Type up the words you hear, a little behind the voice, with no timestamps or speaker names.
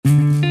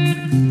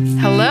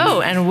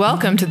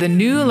welcome to the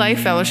New Life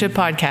Fellowship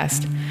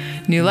podcast.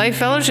 New Life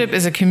Fellowship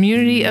is a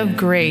community of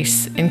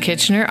grace in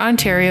Kitchener,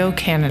 Ontario,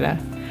 Canada.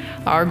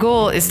 Our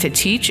goal is to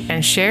teach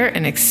and share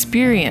and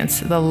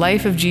experience the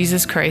life of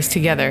Jesus Christ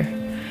together.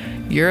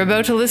 You're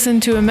about to listen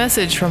to a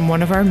message from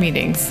one of our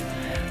meetings.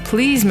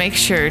 Please make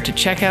sure to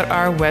check out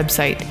our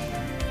website,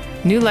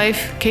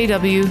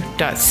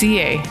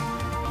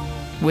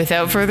 newlifekw.ca.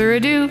 Without further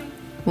ado,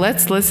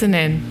 let's listen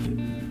in.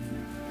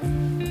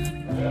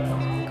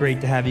 Great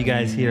to have you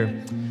guys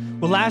here.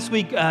 Well, last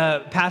week,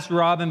 Pastor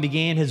Robin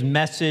began his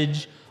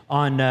message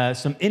on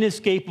some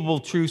inescapable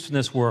truths in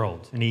this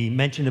world. And he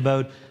mentioned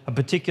about a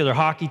particular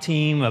hockey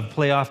team of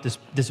playoff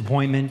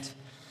disappointment.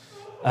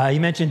 He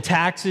mentioned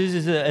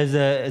taxes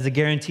as a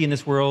guarantee in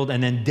this world,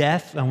 and then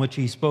death, on which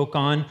he spoke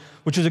on,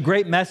 which was a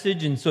great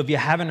message. And so if you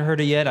haven't heard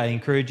it yet, I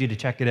encourage you to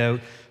check it out.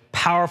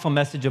 Powerful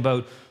message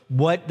about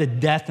what the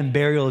death and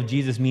burial of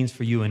Jesus means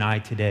for you and I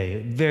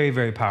today. Very,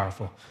 very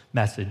powerful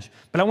message.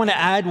 But I want to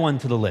add one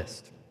to the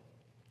list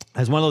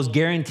as one of those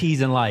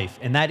guarantees in life,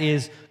 and that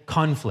is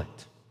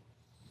conflict.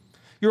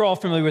 You're all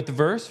familiar with the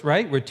verse,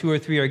 right? Where two or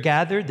three are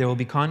gathered, there will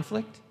be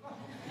conflict.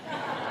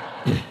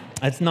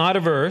 That's not a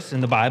verse in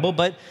the Bible,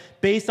 but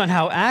based on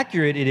how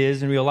accurate it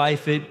is in real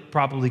life, it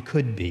probably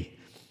could be.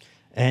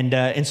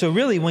 And so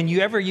really, when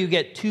you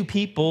get two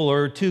people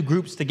or two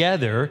groups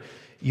together,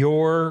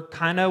 you're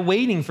kind of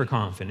waiting for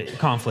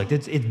conflict.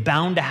 It's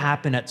bound to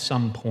happen at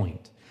some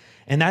point.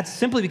 And that's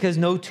simply because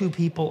no two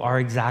people are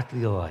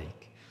exactly alike.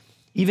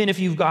 Even if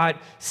you've got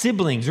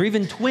siblings or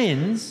even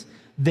twins,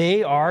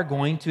 they are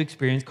going to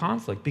experience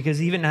conflict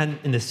because even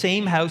in the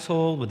same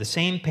household with the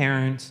same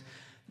parents,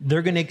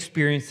 they're going to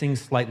experience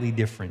things slightly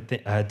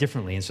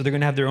differently. And so they're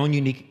going to have their own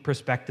unique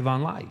perspective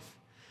on life.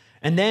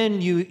 And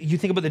then you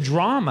think about the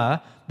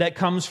drama that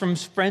comes from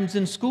friends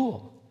in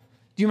school.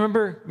 Do you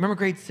remember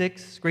grade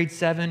 6, grade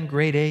 7,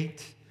 grade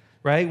 8,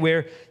 right?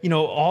 Where,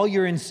 all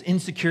your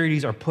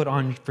insecurities are put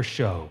on for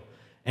show.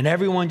 And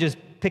everyone just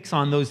picks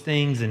on those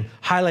things and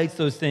highlights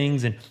those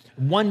things. And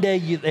one day,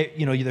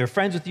 they're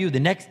friends with you. The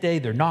next day,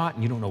 they're not,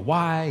 and you don't know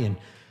why. And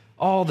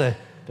all the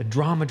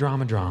drama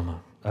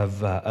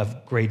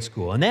of grade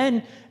school. And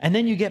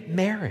then you get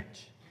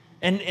marriage.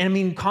 And I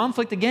mean,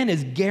 conflict, again,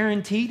 is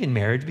guaranteed in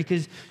marriage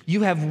because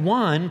you have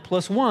 1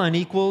 +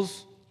 1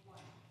 =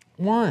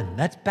 1.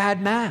 That's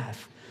bad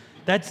math.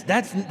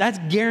 That's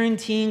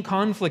guaranteeing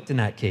conflict in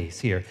that case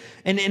here.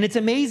 And it's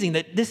amazing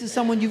that this is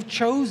someone you've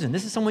chosen.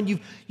 This is someone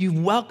you've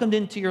welcomed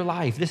into your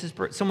life. This is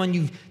someone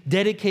you've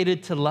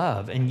dedicated to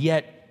love, and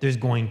yet there's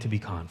going to be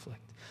conflict.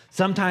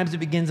 Sometimes it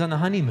begins on the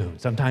honeymoon.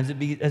 Sometimes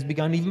it has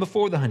begun even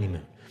before the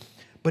honeymoon.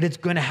 But it's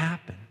going to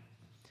happen.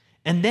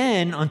 And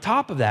then on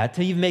top of that,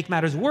 to even make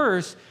matters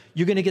worse,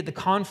 you're going to get the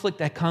conflict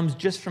that comes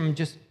from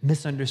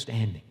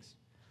misunderstandings.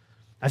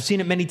 I've seen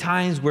it many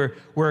times where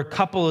a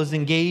couple is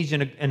engaged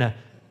in a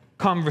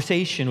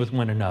conversation with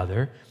one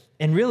another,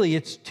 and really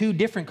it's two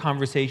different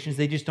conversations.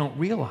 They just don't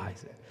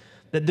realize it.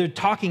 That they're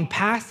talking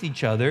past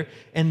each other,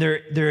 and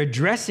they're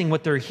addressing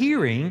what they're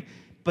hearing,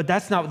 but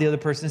that's not what the other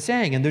person is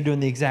saying, and they're doing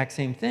the exact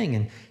same thing.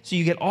 And so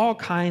you get all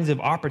kinds of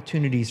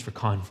opportunities for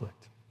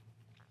conflict.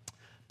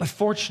 But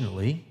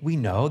fortunately, we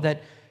know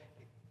that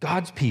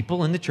God's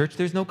people in the church,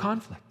 there's no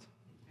conflict.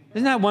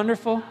 Isn't that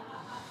wonderful?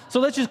 So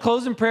let's just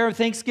close in prayer of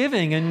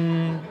thanksgiving,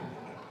 and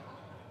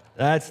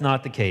that's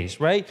not the case,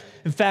 right?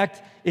 In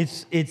fact,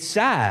 it's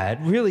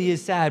sad, really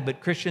is sad,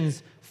 but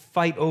Christians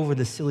fight over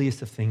the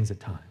silliest of things at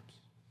times.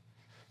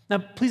 Now,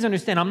 please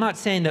understand, I'm not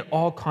saying that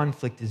all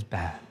conflict is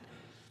bad.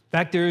 In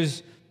fact,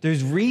 there's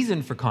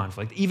reason for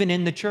conflict, even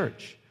in the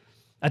church.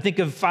 I think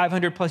of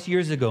 500 plus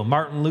years ago,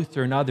 Martin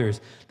Luther and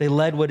others, they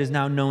led what is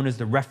now known as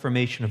the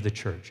Reformation of the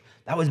church.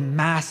 That was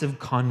massive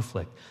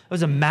conflict. It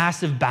was a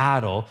massive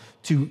battle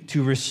to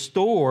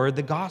restore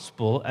the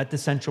gospel at the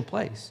central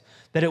place.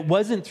 That it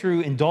wasn't through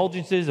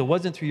indulgences, it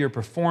wasn't through your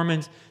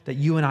performance that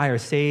you and I are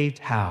saved.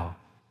 How?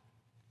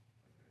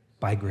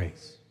 By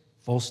grace.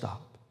 Full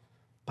stop.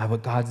 By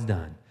what God's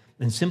done.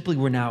 And simply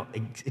we're now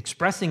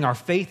expressing our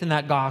faith in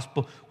that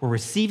gospel. We're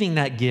receiving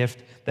that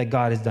gift that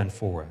God has done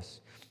for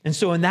us. And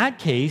so in that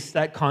case,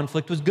 that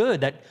conflict was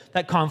good.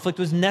 That conflict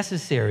was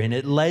necessary, and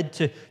it led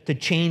to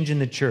change in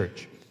the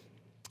church.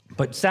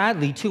 But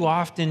sadly, too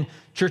often,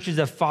 churches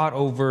have fought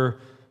over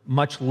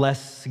much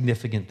less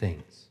significant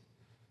things.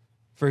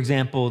 For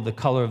example, the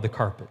color of the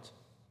carpet,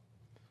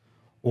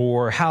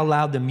 or how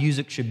loud the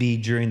music should be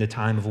during the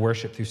time of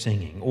worship through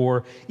singing,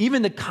 or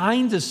even the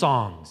kinds of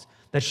songs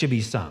that should be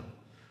sung,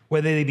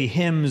 whether they be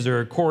hymns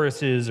or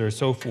choruses or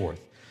so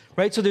forth,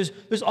 right? So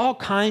there's all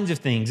kinds of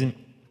things. And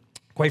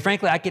quite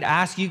frankly, I could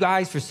ask you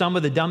guys for some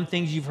of the dumb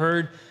things you've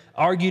heard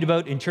argued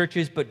about in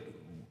churches, but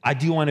I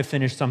do want to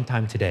finish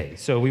sometime today,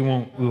 so we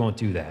won't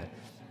do that.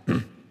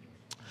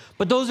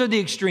 But those are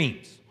the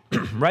extremes.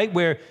 Right?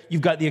 Where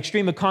you've got the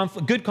extreme of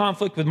conflict, good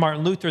conflict with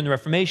Martin Luther and the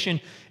Reformation,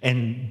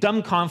 and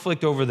dumb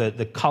conflict over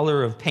the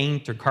color of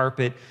paint or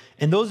carpet.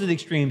 And those are the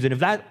extremes. And if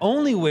that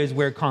only was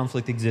where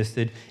conflict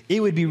existed, it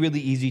would be really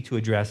easy to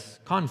address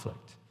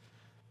conflict.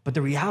 But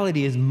the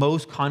reality is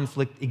most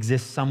conflict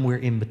exists somewhere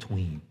in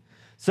between.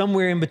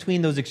 somewhere in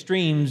between those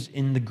extremes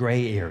in the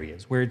gray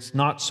areas where it's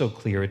not so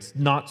clear, it's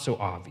not so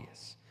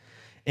obvious.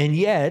 And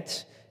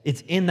yet, it's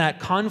in that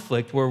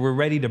conflict where we're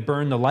ready to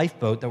burn the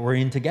lifeboat that we're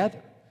in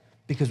together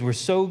because we're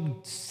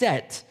so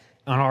set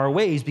on our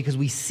ways because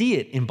we see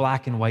it in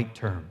black and white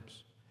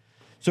terms.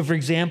 So for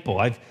example,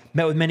 I've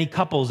met with many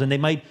couples and they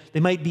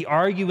might be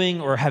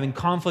arguing or having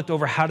conflict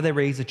over how do they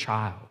raise a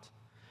child.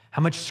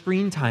 How much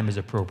screen time is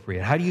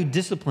appropriate? How do you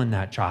discipline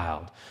that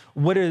child?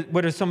 What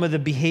are some of the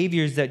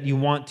behaviors that you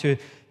want to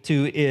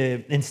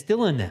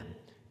instill in them?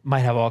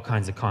 Might have all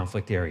kinds of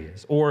conflict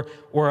areas. Or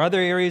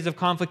other areas of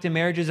conflict in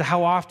marriages,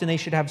 how often they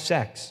should have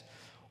sex.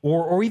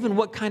 Or even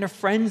what kind of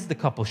friends the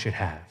couple should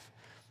have.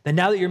 That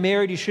now that you're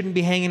married, you shouldn't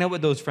be hanging out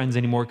with those friends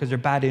anymore because they're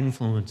bad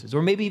influences.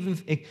 Or maybe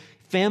even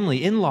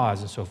family,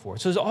 in-laws, and so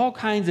forth. So there's all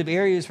kinds of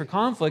areas for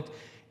conflict,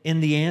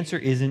 and the answer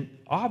isn't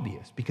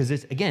obvious because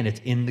it's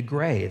in the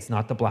gray. It's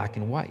not the black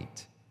and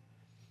white.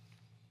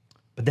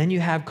 But then you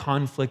have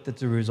conflict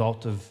that's a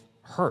result of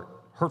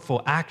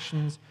hurtful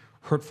actions,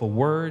 hurtful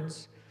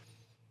words,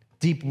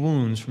 deep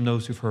wounds from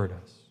those who've hurt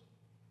us.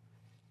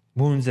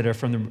 Wounds that are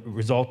from the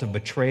result of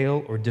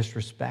betrayal or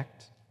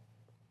disrespect.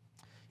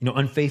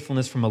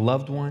 Unfaithfulness from a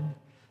loved one.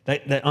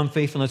 That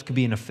unfaithfulness could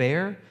be an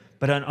affair,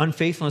 but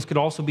unfaithfulness could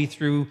also be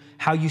through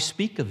how you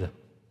speak of them.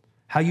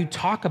 How you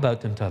talk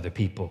about them to other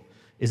people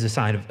is a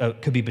sign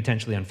of, could be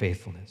potentially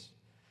unfaithfulness.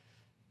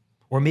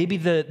 Or maybe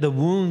the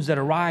wounds that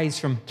arise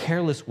from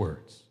careless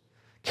words,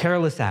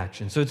 careless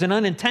actions. So it's an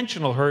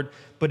unintentional hurt,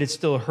 but it's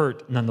still a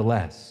hurt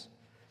nonetheless.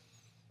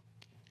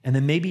 And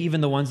then maybe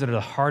even the ones that are the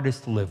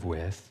hardest to live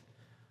with,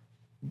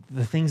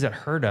 the things that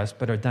hurt us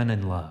but are done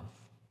in love.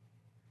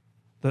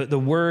 The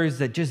words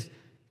that just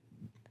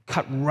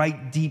cut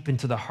right deep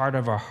into the heart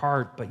of our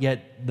heart, but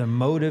yet the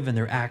motive and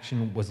their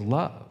action was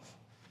love.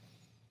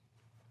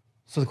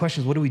 So the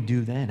question is, what do we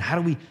do then? How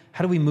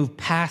do we move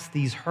past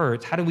these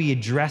hurts? How do we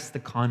address the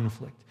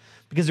conflict?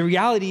 Because the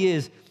reality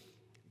is,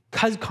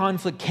 because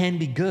conflict can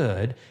be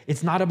good,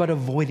 it's not about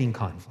avoiding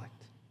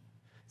conflict.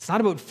 It's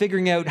not about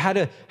figuring out how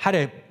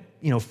to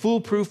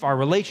foolproof our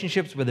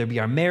relationships, whether it be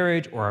our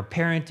marriage or our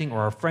parenting or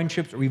our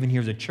friendships or even here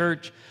as a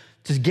church,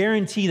 to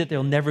guarantee that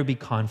there'll never be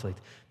conflict.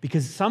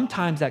 Because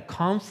sometimes that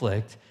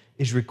conflict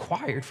is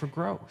required for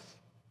growth.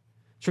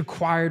 It's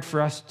required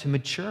for us to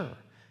mature.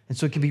 And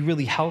so it can be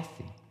really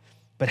healthy.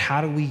 But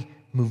how do we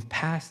move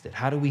past it?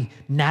 How do we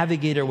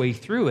navigate our way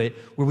through it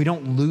where we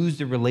don't lose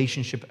the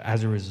relationship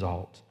as a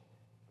result?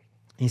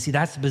 And you see,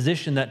 that's the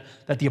position that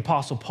the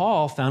Apostle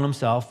Paul found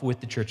himself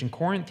with the church in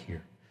Corinth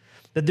here.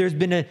 That there's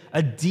been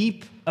a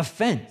deep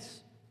offense.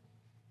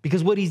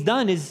 Because what he's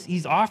done is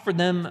he's offered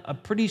them a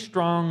pretty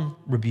strong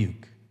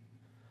rebuke,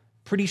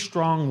 pretty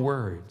strong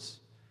words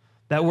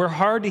that were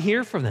hard to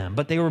hear from them,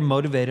 but they were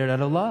motivated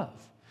out of love.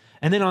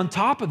 And then on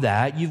top of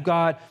that, you've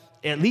got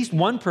at least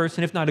one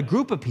person, if not a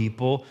group of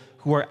people,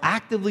 who are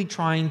actively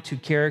trying to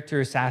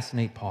character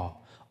assassinate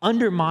Paul,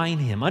 undermine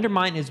him,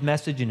 undermine his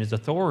message and his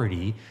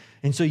authority.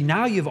 And so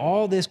now you have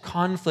all this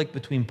conflict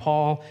between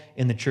Paul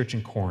and the church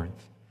in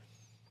Corinth.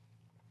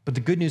 But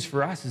the good news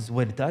for us is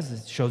what it does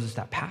is it shows us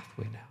that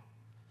pathway now.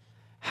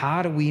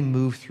 How do we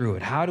move through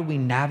it? How do we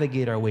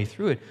navigate our way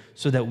through it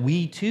so that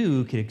we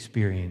too could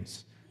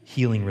experience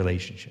healing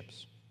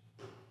relationships?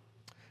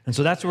 And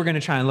so that's what we're going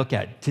to try and look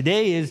at.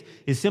 Today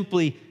is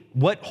simply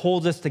what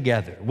holds us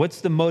together.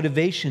 What's the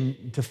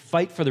motivation to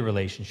fight for the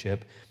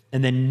relationship?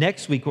 And then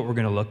next week, what we're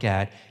going to look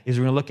at is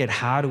we're going to look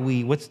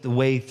at what's the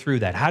way through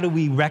that? How do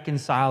we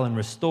reconcile and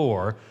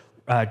restore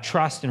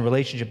trust and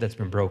relationship that's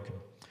been broken?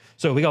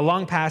 So we got a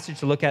long passage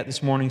to look at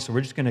this morning, so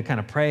we're just going to kind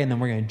of pray, and then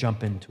we're going to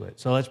jump into it.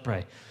 So let's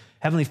pray.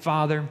 Heavenly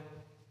Father,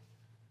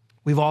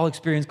 we've all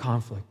experienced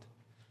conflict.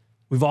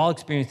 We've all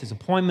experienced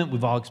disappointment.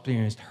 We've all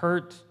experienced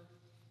hurt.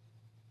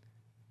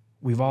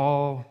 We've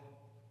all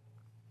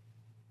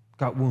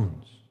got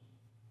wounds.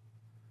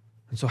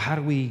 And so how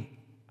do we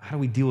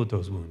deal with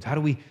those wounds? How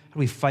do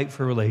we fight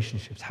for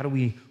relationships? How do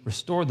we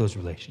restore those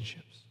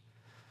relationships?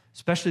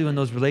 Especially when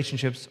those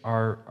relationships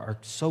are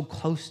so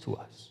close to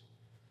us,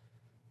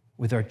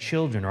 with our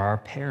children or our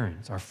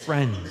parents, our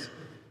friends,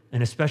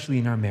 and especially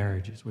in our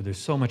marriages where there's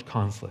so much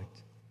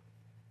conflict.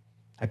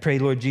 I pray,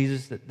 Lord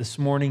Jesus, that this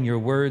morning your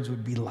words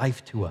would be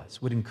life to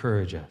us, would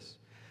encourage us,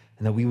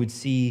 and that we would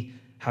see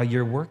how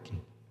you're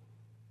working.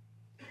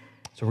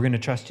 So we're going to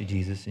trust you,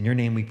 Jesus. In your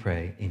name we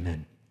pray,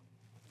 amen.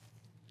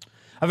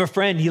 I have a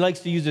friend, he likes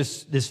to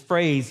use this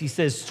phrase. He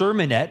says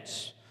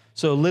sermonettes,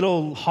 so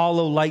little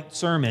hollow light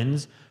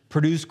sermons,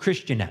 produce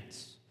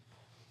Christianettes.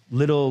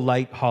 Little,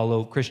 light,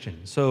 hollow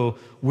Christians. So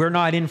we're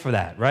not in for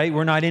that, right?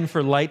 We're not in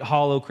for light,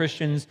 hollow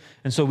Christians.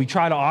 And so we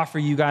try to offer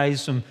you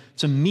guys some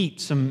meat,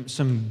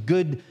 some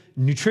good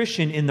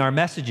nutrition in our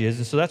messages.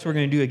 And so that's what we're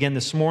going to do again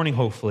this morning,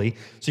 hopefully.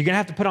 So you're going to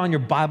have to put on your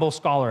Bible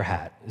scholar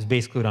hat, is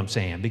basically what I'm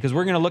saying. Because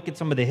we're going to look at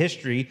some of the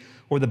history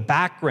or the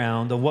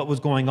background of what was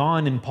going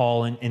on in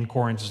Paul and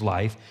Corinth's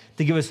life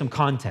to give us some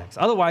context.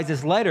 Otherwise,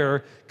 this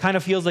letter kind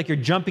of feels like you're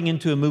jumping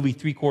into a movie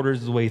 3/4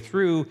 of the way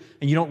through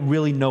and you don't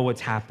really know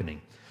what's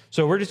happening.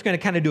 So we're just going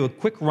to kind of do a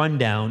quick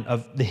rundown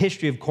of the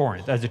history of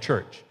Corinth as a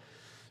church.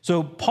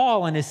 So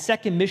Paul, on his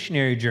second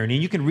missionary journey,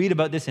 and you can read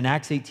about this in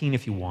Acts 18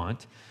 if you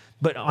want,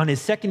 but on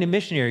his second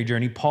missionary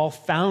journey, Paul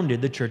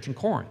founded the church in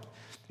Corinth.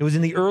 It was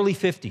in the early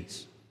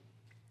 50s,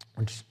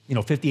 or just,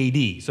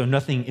 50 AD, so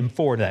nothing in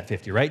forward to that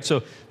 50, right?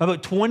 So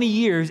about 20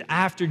 years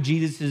after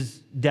Jesus'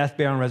 death,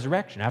 burial, and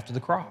resurrection, after the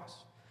cross.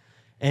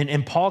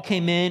 And Paul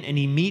came in and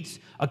he meets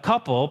a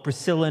couple,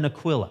 Priscilla and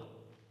Aquila.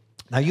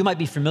 Now, you might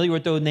be familiar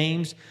with those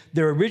names.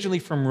 They're originally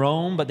from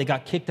Rome, but they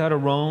got kicked out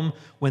of Rome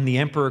when the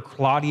Emperor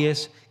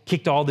Claudius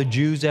kicked all the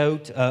Jews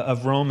out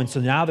of Rome. And so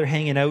now they're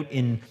hanging out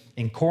in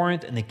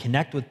Corinth, and they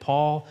connect with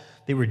Paul.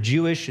 They were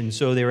Jewish, and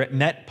so they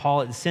met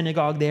Paul at the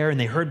synagogue there, and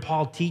they heard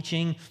Paul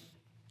teaching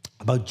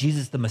about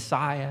Jesus the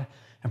Messiah.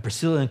 And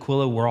Priscilla and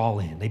Aquila were all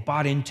in. They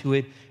bought into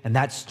it, and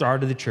that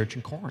started the church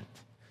in Corinth.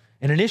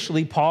 And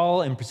initially,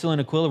 Paul and Priscilla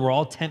and Aquila were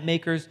all tent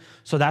makers,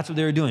 so that's what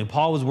they were doing.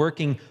 Paul was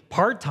working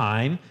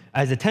part-time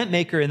as a tent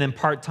maker and then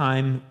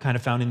part-time kind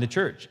of founding the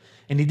church.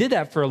 And he did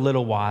that for a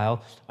little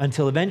while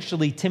until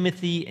eventually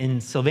Timothy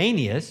and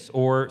Silvanus,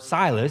 or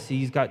Silas,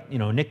 he's got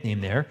a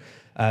nickname there,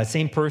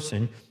 same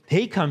person,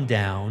 they come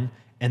down,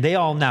 and they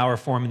all now are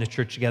forming the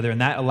church together, and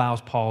that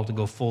allows Paul to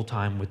go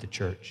full-time with the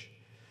church.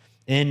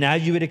 And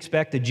as you would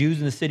expect, the Jews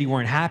in the city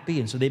weren't happy,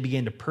 and so they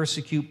began to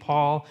persecute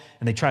Paul,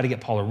 and they tried to get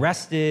Paul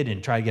arrested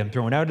and try to get him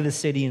thrown out of the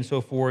city and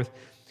so forth,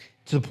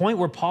 to the point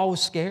where Paul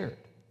was scared.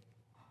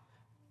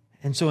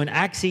 And so in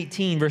Acts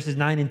 18, verses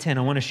 9 and 10,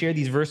 I want to share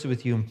these verses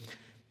with you.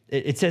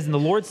 It says, "And the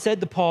Lord said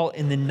to Paul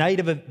in the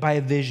night by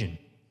a vision,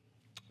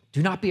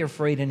 'Do not be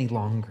afraid any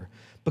longer,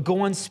 but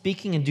go on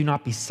speaking and do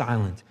not be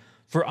silent.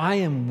 For I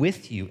am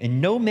with you, and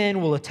no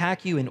man will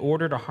attack you in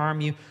order to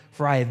harm you,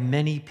 for I have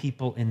many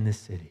people in this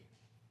city.'"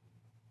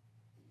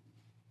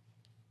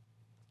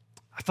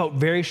 I felt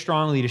very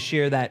strongly to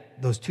share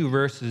those two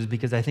verses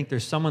because I think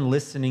there's someone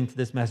listening to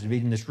this message,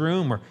 maybe in this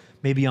room or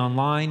maybe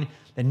online,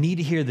 that need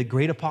to hear the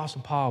great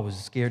Apostle Paul was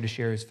scared to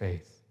share his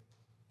faith.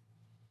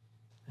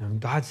 And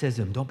God says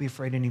to him, "Don't be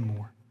afraid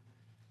anymore.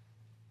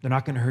 They're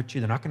not going to hurt you.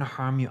 They're not going to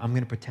harm you. I'm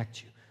going to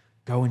protect you.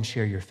 Go and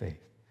share your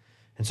faith."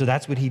 And so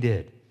that's what he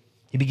did.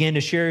 He began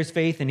to share his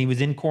faith, and he was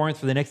in Corinth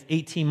for the next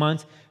 18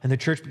 months, and the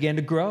church began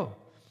to grow.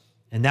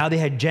 And now they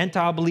had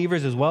Gentile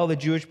believers as well, the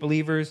Jewish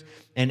believers,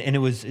 and it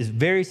was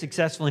very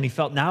successful, and he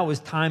felt now it was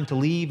time to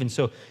leave. And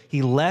so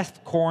he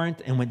left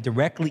Corinth and went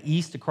directly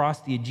east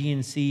across the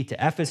Aegean Sea to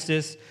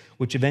Ephesus,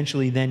 which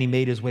eventually then he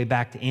made his way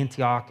back to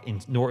Antioch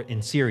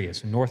in Syria,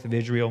 so north of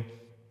Israel.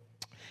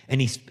 And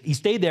he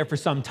stayed there for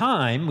some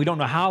time. We don't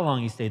know how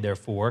long he stayed there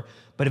for,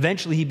 but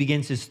eventually he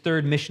begins his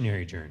third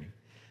missionary journey.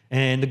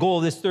 And the goal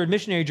of this third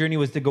missionary journey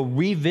was to go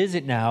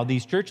revisit now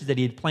these churches that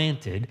he had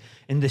planted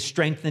and to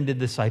strengthen the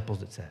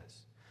disciples, it says.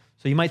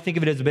 So you might think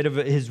of it as a bit of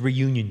his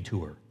reunion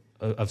tour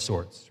of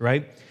sorts,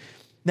 right?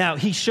 Now,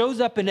 he shows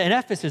up in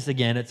Ephesus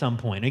again at some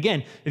point.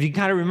 Again, if you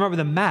kind of remember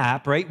the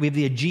map, right, we have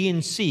the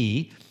Aegean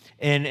Sea,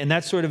 and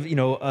that sort of,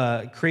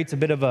 creates a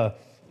bit of a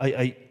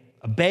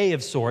bay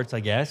of sorts,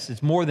 I guess.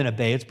 It's more than a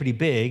bay, it's pretty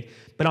big.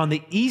 But on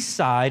the east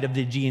side of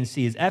the Aegean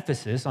Sea is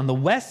Ephesus. On the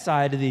west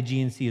side of the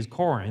Aegean Sea is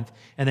Corinth.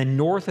 And then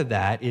north of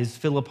that is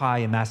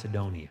Philippi and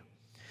Macedonia,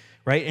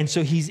 right? And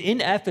so he's in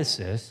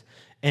Ephesus,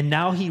 and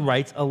now he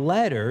writes a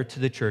letter to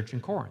the church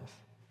in Corinth.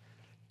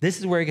 This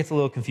is where it gets a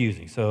little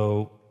confusing,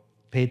 so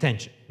pay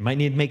attention. You might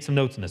need to make some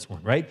notes on this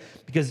one, right?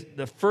 Because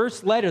the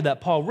first letter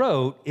that Paul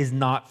wrote is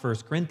not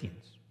 1 Corinthians.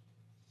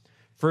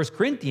 1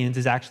 Corinthians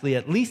is actually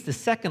at least the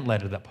second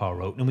letter that Paul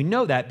wrote, and we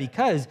know that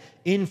because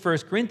in 1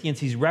 Corinthians,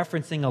 he's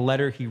referencing a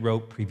letter he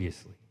wrote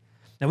previously.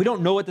 Now, we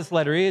don't know what this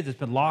letter is. It's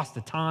been lost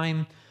to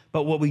time,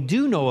 but what we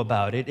do know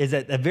about it is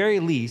at the very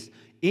least,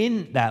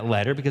 in that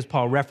letter, because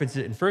Paul references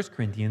it in 1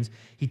 Corinthians,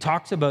 he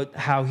talks about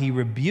how he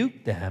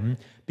rebuked them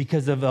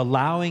because of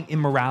allowing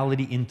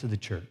immorality into the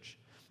church,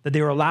 that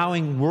they were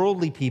allowing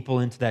worldly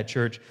people into that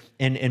church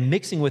and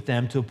mixing with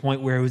them to a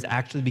point where it was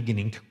actually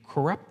beginning to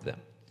corrupt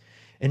them.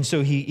 And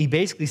so he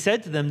basically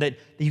said to them that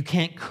you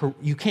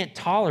can't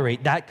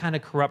tolerate that kind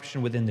of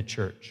corruption within the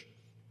church.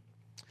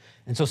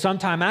 And so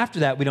sometime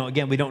after that, we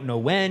don't know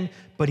when,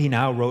 but he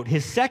now wrote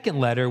his second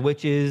letter,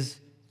 which is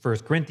 1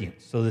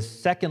 Corinthians. So the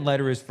second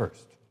letter is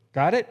first.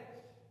 Got it?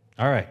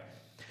 All right.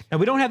 Now,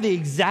 we don't have the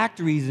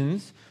exact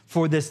reasons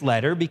for this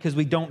letter because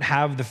we don't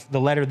have the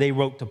letter they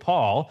wrote to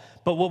Paul,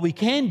 but what we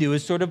can do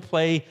is sort of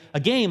play a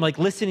game like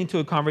listening to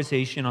a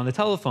conversation on the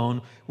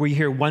telephone where you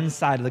hear one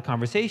side of the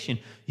conversation.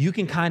 You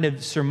can kind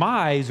of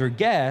surmise or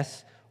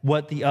guess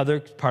what the other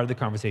part of the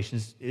conversation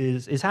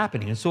is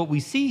happening. And so what we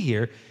see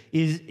here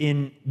is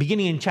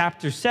beginning in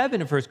chapter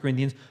 7 of 1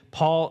 Corinthians,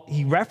 Paul,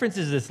 he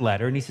references this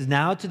letter and he says,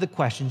 "Now to the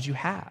questions you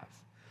have."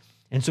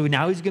 And so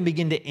now he's going to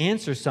begin to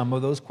answer some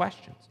of those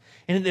questions.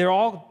 And they're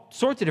all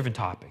sorts of different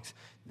topics.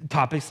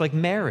 Topics like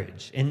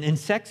marriage and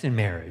sex in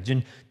marriage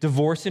and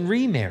divorce and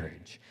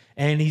remarriage.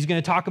 And he's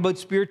going to talk about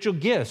spiritual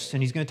gifts,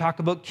 and he's going to talk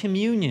about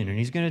communion, and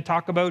he's going to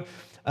talk about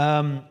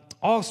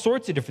all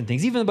sorts of different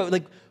things, even about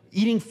like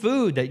eating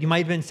food that you might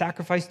have been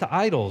sacrificed to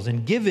idols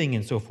and giving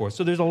and so forth.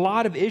 So there's a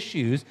lot of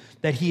issues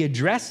that he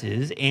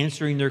addresses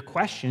answering their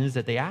questions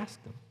that they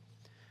ask them.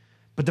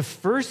 But the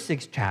first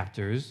 6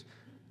 chapters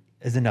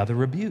is another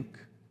rebuke,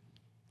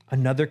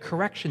 another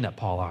correction that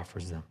Paul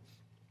offers them.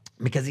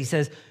 Because he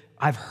says,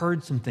 I've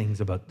heard some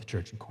things about the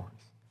church in Corinth.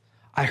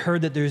 I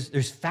heard that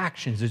there's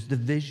factions, there's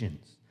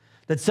divisions,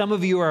 that some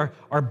of you are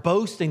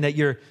boasting that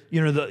you're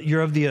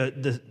of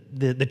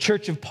the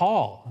church of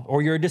Paul,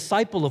 or you're a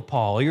disciple of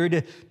Paul, or you're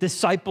a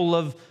disciple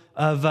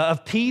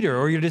of Peter,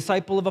 or you're a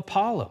disciple of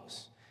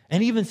Apollos,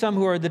 and even some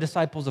who are the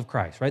disciples of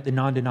Christ, right? The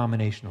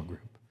non-denominational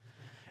group.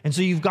 And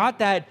so you've got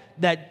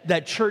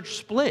that church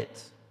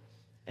split.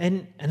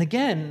 And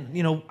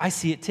again, I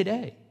see it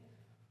today.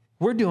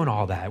 We're doing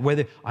all that,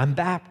 whether I'm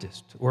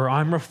Baptist, or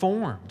I'm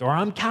Reformed, or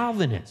I'm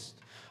Calvinist,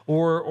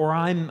 or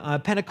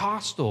I'm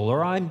Pentecostal,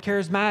 or I'm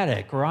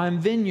Charismatic, or I'm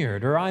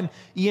Vineyard, or I'm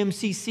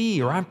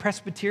EMCC, or I'm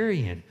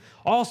Presbyterian.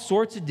 All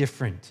sorts of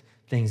different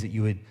things that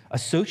you would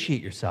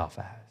associate yourself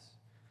as.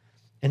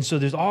 And so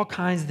there's all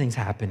kinds of things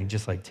happening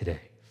just like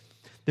today.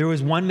 There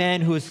was one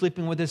man who was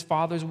sleeping with his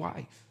father's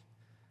wife.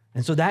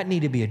 And so that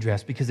needed to be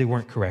addressed because they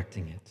weren't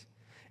correcting it.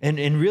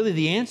 And really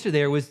the answer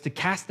there was to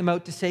cast him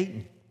out to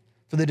Satan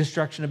for the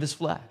destruction of his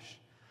flesh.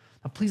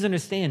 Now please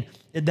understand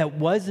that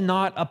was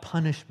not a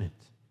punishment.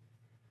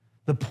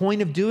 The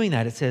point of doing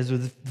that, it says,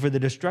 was for the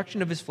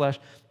destruction of his flesh,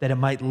 that it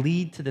might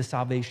lead to the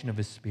salvation of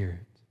his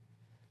spirit,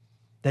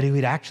 that he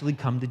would actually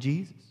come to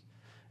Jesus.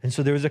 And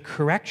so there was a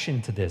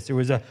correction to this. There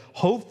was a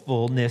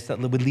hopefulness that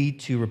would lead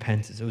to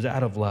repentance. It was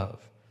out of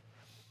love.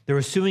 They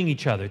were suing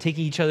each other,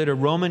 taking each other to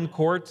Roman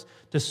courts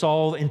to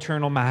solve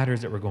internal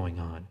matters that were going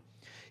on.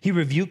 He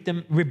rebuked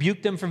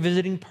them for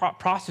visiting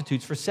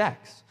prostitutes for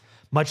sex.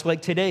 Much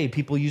like today,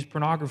 people use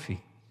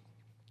pornography.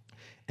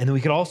 And then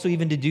we could also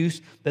even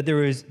deduce that there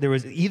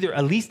was either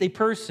at least a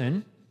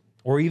person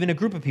or even a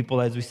group of people,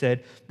 as we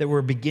said, that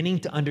were beginning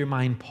to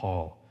undermine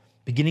Paul,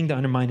 beginning to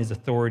undermine his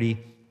authority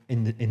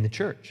in the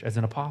church as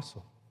an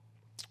apostle.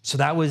 So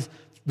that was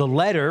the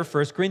letter,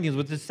 1 Corinthians,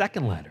 was the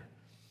second letter.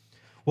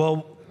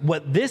 Well,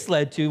 what this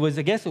led to was,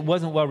 I guess it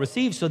wasn't well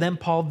received, so then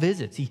Paul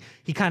visits.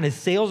 He kind of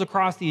sails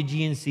across the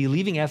Aegean Sea,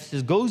 leaving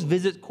Ephesus, goes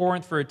visit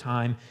Corinth for a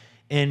time,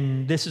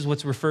 and this is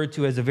what's referred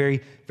to as a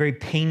very, very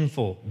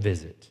painful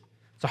visit.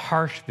 It's a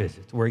harsh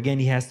visit where, again,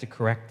 he has to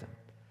correct them.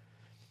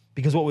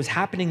 Because what was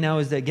happening now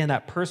is that, again,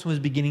 that person was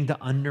beginning to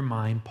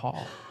undermine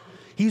Paul.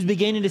 He was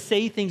beginning to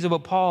say things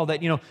about Paul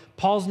that,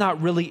 Paul's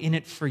not really in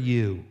it for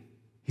you.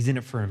 He's in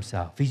it for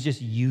himself. He's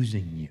just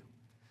using you.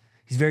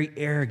 He's very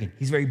arrogant.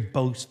 He's very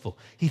boastful.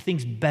 He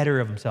thinks better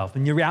of himself.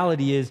 And the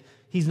reality is,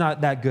 he's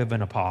not that good of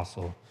an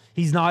apostle.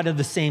 He's not at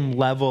the same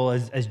level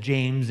as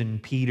James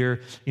and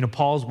Peter.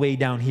 Paul's way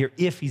down here,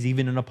 if he's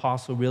even an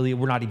apostle, really.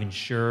 We're not even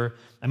sure.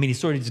 I mean, he's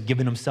sort of just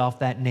given himself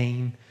that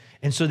name.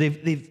 And so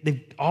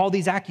they've all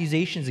these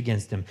accusations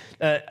against him.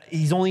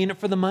 He's only in it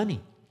for the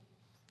money.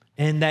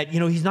 And that,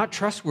 he's not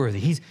trustworthy.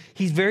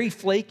 He's very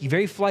flaky,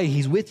 very flighty.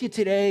 He's with you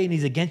today and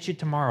he's against you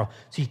tomorrow.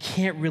 So you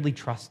can't really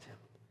trust him.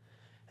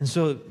 And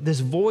so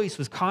this voice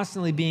was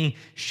constantly being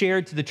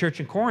shared to the church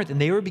in Corinth, and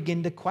they were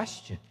beginning to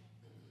question,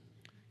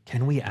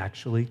 can we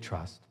actually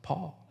trust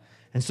Paul?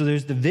 And so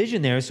there's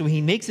division there. So he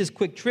makes this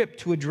quick trip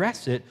to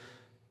address it,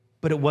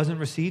 but it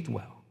wasn't received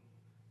well.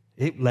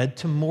 It led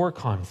to more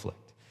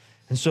conflict.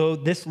 And so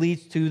this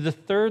leads to the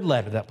third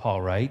letter that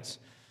Paul writes,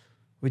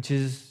 which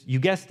is, you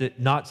guessed it,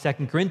 not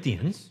 2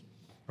 Corinthians,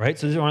 right?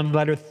 So this is on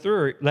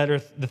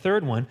the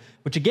third one,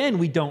 which again,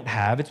 we don't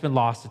have. It's been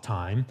lost to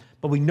time,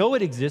 but we know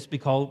it exists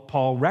because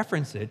Paul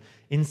referenced it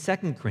in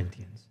 2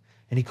 Corinthians,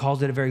 and he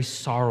calls it a very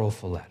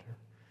sorrowful letter.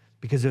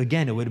 Because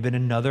again, it would have been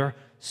another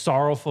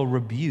sorrowful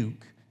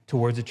rebuke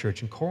towards the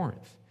church in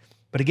Corinth.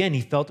 But again,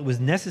 he felt it was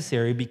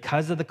necessary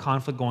because of the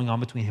conflict going on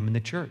between him and the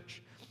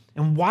church.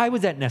 And why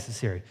was that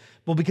necessary?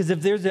 Well, because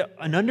if there's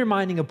an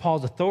undermining of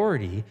Paul's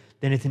authority,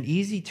 then it's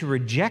easy to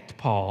reject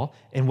Paul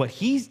and what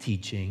he's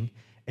teaching,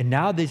 and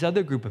now this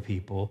other group of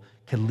people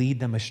can lead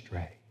them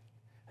astray.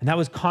 And that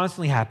was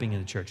constantly happening in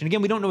the church. And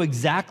again, we don't know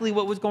exactly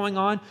what was going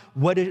on,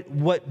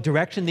 what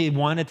direction they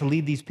wanted to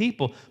lead these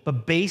people,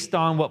 but based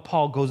on what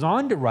Paul goes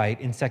on to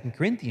write in 2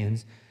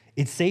 Corinthians,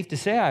 it's safe to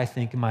say, I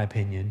think, in my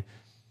opinion,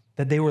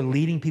 that they were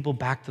leading people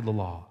back to the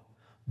law,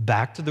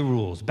 back to the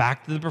rules,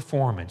 back to the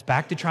performance,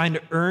 back to trying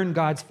to earn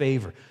God's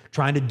favor,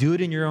 trying to do it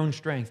in your own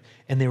strength.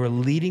 And they were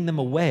leading them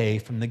away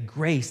from the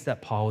grace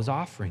that Paul was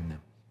offering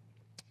them.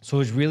 So it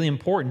was really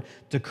important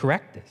to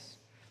correct this.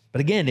 But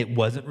again, it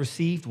wasn't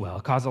received well.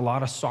 It caused a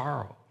lot of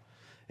sorrow.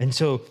 And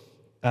so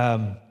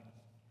now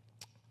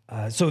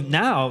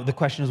the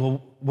question is,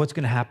 well, what's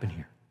going to happen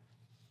here?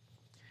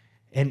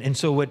 And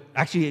so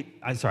I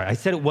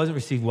said it wasn't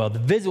received well. The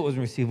visit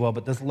wasn't received well,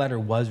 but this letter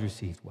was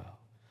received well.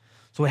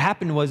 So what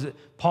happened was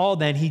Paul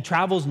then, he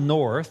travels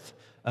north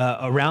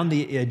around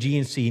the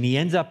Aegean Sea, and he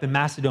ends up in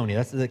Macedonia.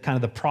 That's kind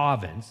of the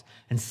province,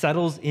 and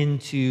settles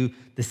into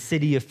the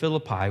city of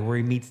Philippi, where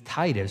he meets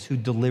Titus, who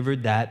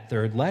delivered that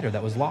third letter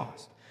that was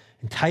lost.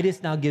 And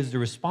Titus now gives the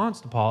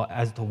response to Paul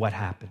as to what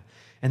happened.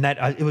 And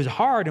that it was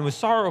hard and was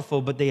sorrowful,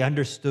 but they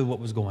understood what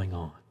was going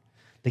on.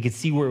 They could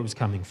see where it was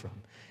coming from.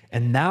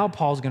 And now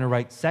Paul's going to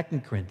write 2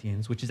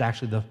 Corinthians, which is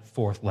actually the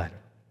fourth letter.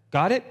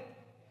 Got it?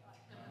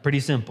 Pretty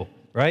simple,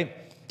 right?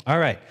 All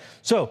right.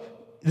 So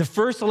the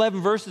first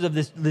 11 verses of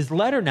this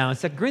letter now in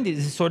 2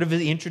 Corinthians is sort of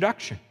the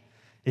introduction.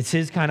 It's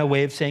his kind of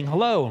way of saying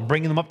hello and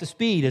bringing them up to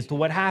speed as to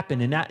what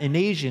happened in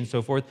Asia and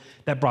so forth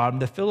that brought them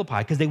to Philippi,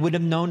 because they would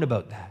have known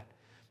about that.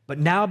 But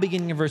now,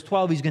 beginning in verse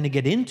 12, he's going to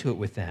get into it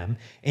with them,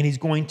 and he's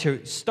going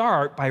to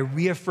start by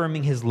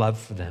reaffirming his love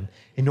for them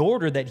in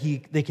order that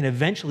they can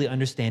eventually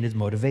understand his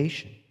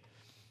motivation.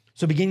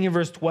 So beginning in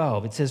verse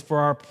 12, it says, "For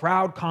our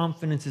proud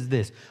confidence is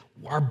this,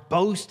 our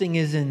boasting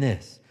is in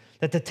this,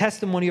 that the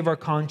testimony of our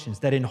conscience,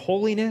 that in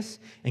holiness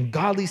and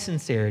godly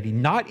sincerity,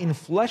 not in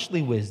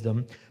fleshly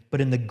wisdom,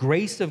 but in the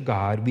grace of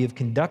God, we have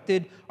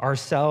conducted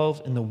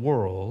ourselves in the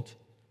world,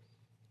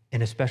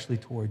 and especially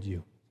towards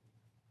you."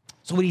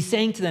 So what he's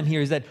saying to them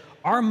here is that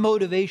our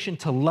motivation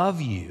to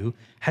love you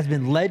has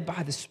been led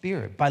by the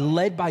Spirit,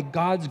 led by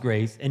God's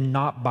grace, and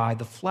not by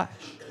the flesh.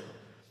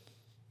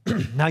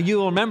 Now, you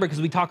will remember,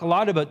 because we talk a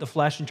lot about the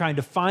flesh and trying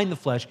to find the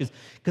flesh, because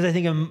I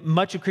think in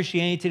much of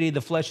Christianity today,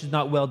 the flesh is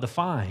not well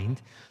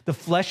defined. The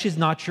flesh is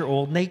not your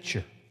old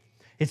nature.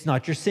 It's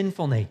not your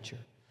sinful nature.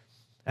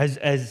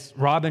 As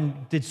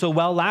Robin did so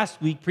well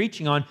last week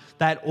preaching on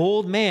that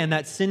old man,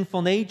 that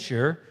sinful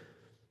nature,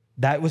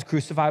 that was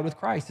crucified with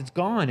Christ. It's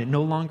gone. It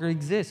no longer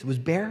exists. It was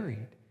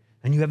buried.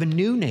 And you have a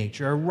new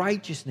nature, a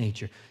righteous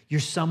nature. You're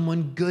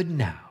someone good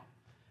now.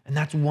 And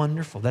that's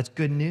wonderful. That's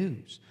good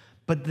news.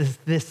 But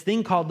this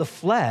thing called the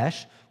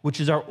flesh, which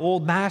is our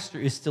old master,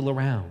 is still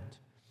around.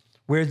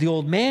 Whereas the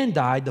old man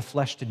died, the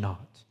flesh did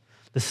not.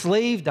 The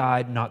slave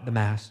died, not the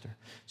master.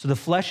 So the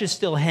flesh is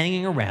still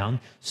hanging around,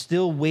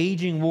 still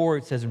waging war,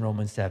 it says in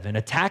Romans 7,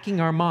 attacking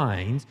our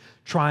minds,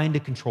 trying to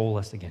control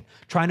us again,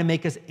 trying to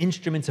make us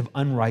instruments of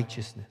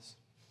unrighteousness.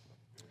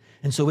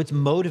 And so it's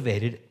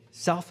motivated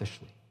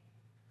selfishly.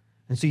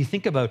 And so you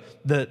think about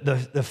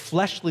the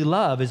fleshly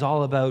love is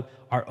all about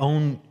our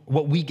own,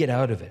 what we get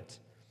out of it.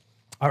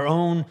 Our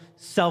own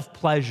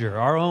self-pleasure,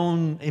 our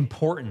own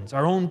importance,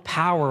 our own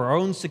power, our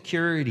own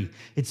security.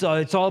 It's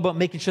all about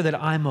making sure that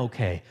I'm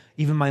okay,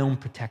 even my own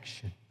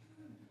protection,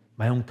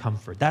 my own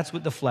comfort. That's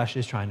what the flesh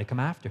is trying to come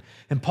after.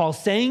 And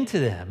Paul's saying to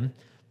them,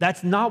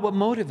 that's not what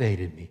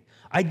motivated me.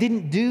 I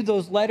didn't do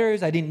those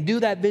letters. I didn't do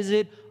that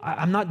visit.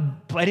 I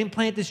didn't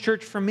plant this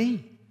church for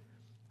me.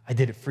 I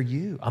did it for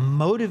you. I'm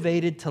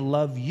motivated to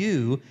love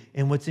you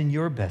and what's in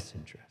your best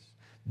interest.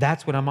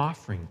 That's what I'm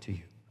offering to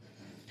you.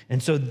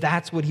 And so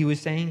that's what he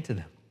was saying to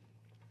them.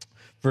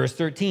 Verse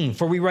 13,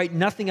 "For we write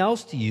nothing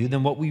else to you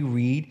than what we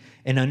read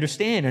and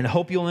understand, and I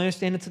hope you'll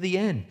understand it to the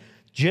end,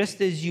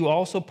 just as you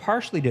also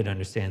partially did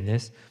understand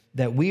this,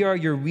 that we are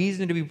your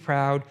reason to be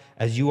proud,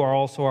 as you are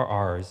also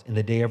ours in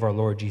the day of our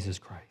Lord Jesus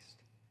Christ."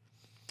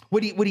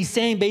 What he's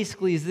saying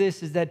basically is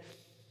this, is that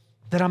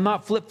I'm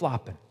not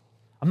flip-flopping.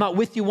 I'm not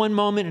with you one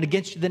moment and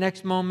against you the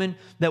next moment,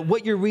 that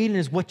what you're reading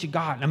is what you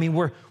got. I mean,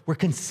 we're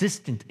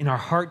consistent in our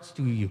hearts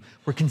to you.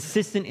 We're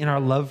consistent in our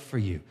love for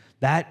you.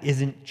 That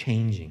isn't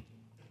changing.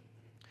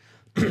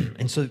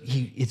 And so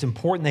it's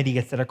important that he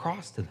gets that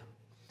across to them.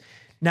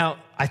 Now,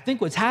 I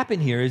think what's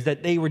happened here is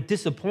that they were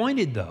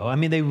disappointed, though. I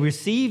mean, they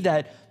received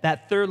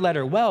that third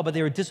letter well, but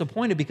they were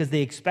disappointed because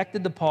they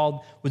expected that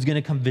Paul was going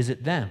to come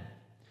visit them.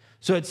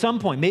 So at some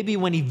point, maybe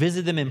when he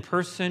visited them in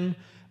person,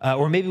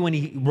 or maybe when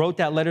he wrote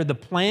that letter, the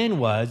plan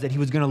was that he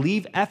was going to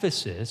leave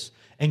Ephesus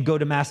and go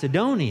to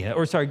Macedonia,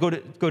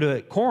 go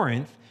to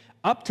Corinth,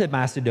 up to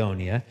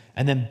Macedonia,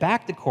 and then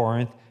back to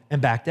Corinth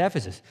and back to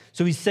Ephesus.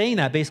 So he's saying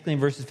that basically in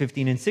verses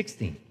 15 and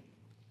 16.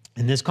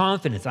 "In this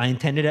confidence, I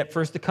intended at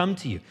first to come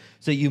to you,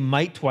 so that you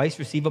might twice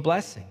receive a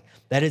blessing.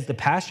 That is, to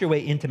pass your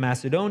way into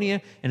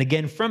Macedonia, and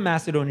again from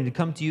Macedonia to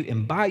come to you,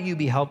 and by you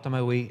be helped on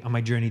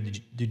my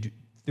journey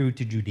through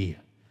to Judea."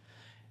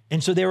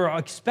 And so they were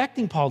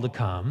expecting Paul to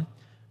come,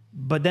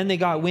 but then they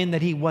got wind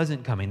that he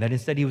wasn't coming, that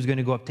instead he was going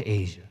to go up to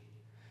Asia.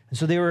 And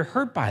so they were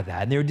hurt by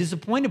that, and they were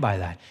disappointed by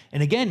that.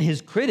 And again,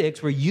 his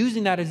critics were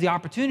using that as the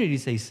opportunity to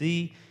say,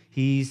 see,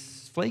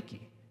 he's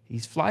flaky,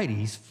 he's flighty,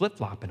 he's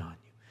flip-flopping on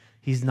you.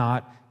 He's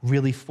not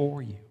really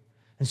for you.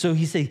 And so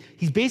he's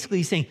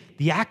basically saying,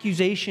 the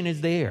accusation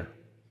is there,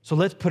 so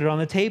let's put it on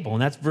the table.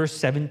 And that's verse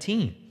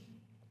 17.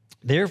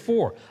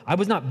 "Therefore, I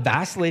was not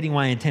vacillating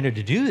when I intended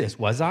to do this,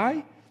 was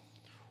I?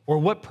 Or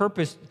what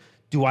purpose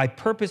do I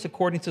purpose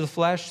according to the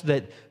flesh,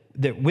 that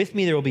with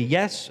me there will be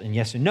yes and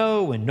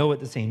no at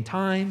the same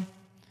time?"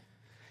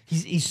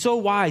 He's so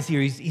wise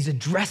here. He's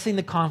addressing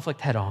the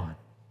conflict head on.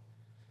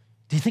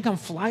 Do you think I'm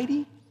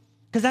flighty?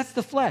 Because that's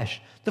the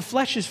flesh. The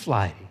flesh is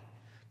flighty.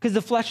 Because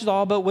the flesh is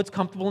all about what's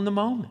comfortable in the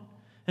moment.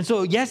 And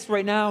so yes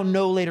right now,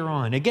 no later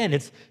on. Again,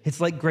 it's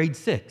like grade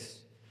 6,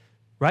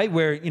 right?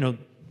 Where,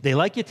 they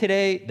like you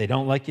today, they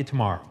don't like you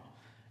tomorrow.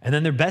 And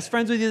then they're best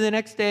friends with you the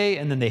next day,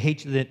 and then they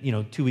hate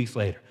you 2 weeks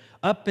later.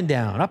 Up and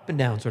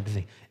down sort of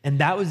thing. And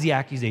that was the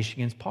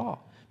accusation against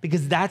Paul,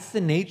 because that's the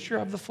nature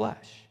of the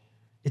flesh.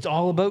 It's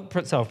all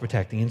about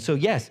self-protecting. And so,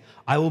 yes,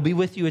 I will be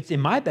with you. It's in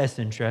my best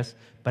interest,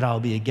 but I'll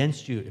be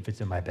against you if it's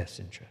in my best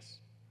interest.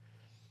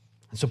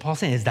 And so Paul's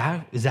saying, is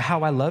that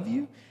how I love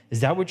you?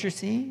 Is that what you're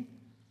seeing?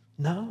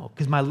 No,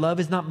 because my love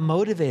is not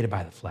motivated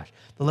by the flesh.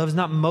 The love is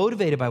not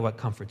motivated by what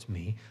comforts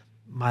me.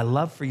 My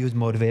love for you is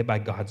motivated by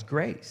God's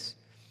grace.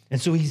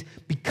 And so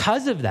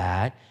because of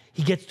that,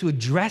 he gets to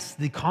address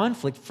the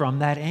conflict from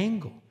that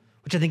angle,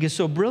 which I think is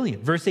so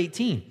brilliant. Verse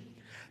 18,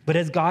 but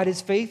as God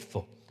is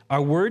faithful,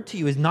 our word to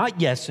you is not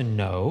yes and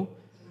no,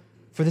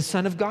 for the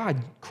Son of God,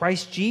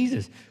 Christ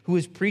Jesus, who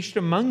was preached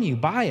among you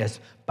by us,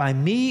 by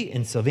me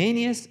and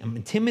Silvanus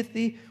and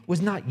Timothy,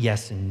 was not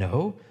yes and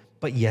no,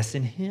 but yes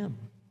in him.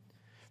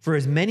 For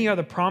as many are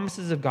the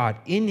promises of God,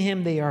 in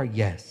him they are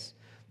yes.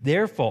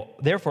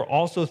 Therefore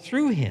also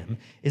through him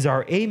is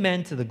our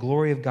amen to the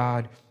glory of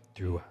God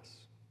through us.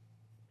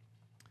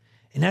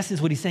 In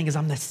essence, what he's saying is,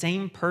 I'm the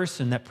same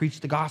person that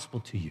preached the gospel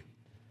to you.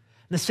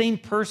 I'm the same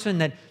person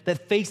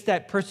that faced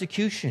that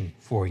persecution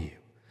for you.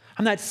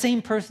 I'm that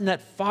same person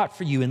that fought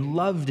for you and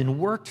loved and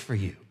worked for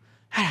you.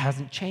 That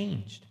hasn't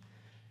changed.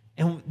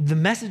 And the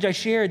message I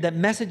shared, that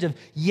message of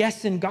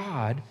yes in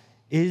God,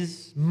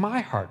 is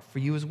my heart for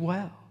you as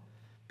well.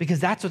 Because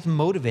that's what's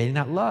motivating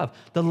that love.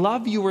 The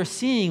love you were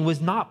seeing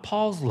was not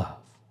Paul's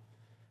love.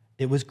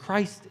 It was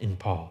Christ in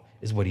Paul,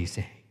 is what he's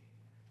saying.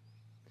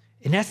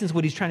 In essence,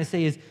 what he's trying to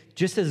say is,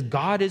 just as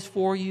God is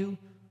for you,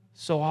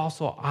 so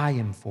also I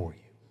am for you.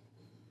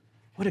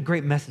 What a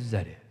great message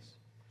that is.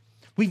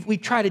 We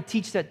try to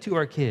teach that to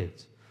our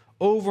kids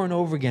over and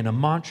over again, a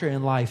mantra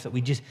in life that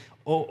we just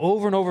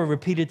over and over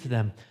repeated to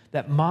them,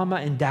 that mama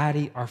and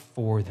daddy are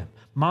for them.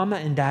 Mama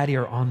and daddy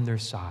are on their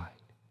side.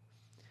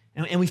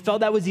 And we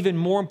felt that was even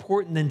more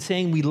important than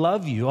saying we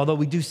love you, although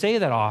we do say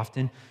that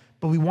often,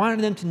 but we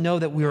wanted them to know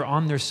that we were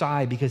on their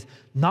side, because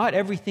not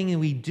everything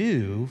we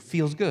do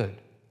feels good.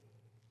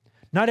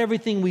 Not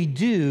everything we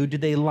do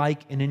they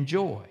like and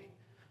enjoy.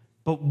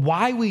 But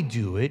why we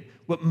do it,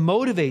 what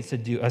motivates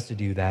us to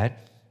do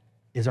that,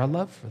 is our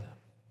love for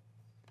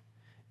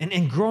them.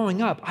 And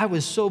growing up, I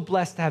was so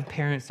blessed to have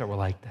parents that were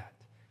like that.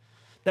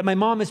 That my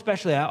mom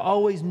especially, I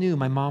always knew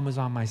my mom was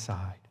on my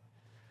side.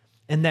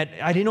 And that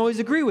I didn't always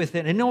agree with it.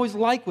 I didn't always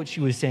like what she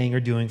was saying or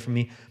doing for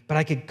me, but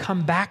I could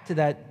come back to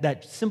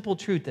that simple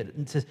truth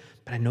that says,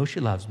 but I know she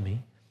loves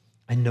me.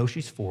 I know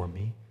she's for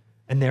me,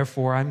 and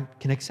therefore I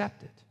can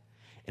accept it.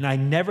 And I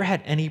never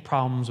had any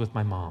problems with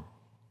my mom.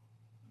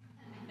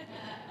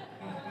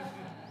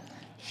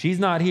 She's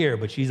not here,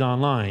 but she's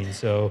online,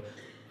 so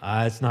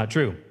it's not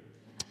true,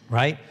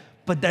 right?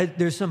 But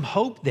there's some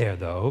hope there,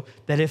 though,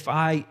 that if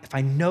I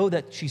know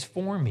that she's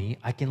for me,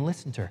 I can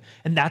listen to her.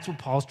 And that's what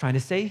Paul's trying to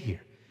say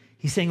here.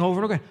 He's saying over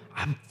and over again,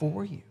 I'm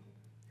for you.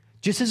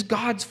 Just as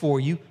God's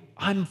for you,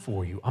 I'm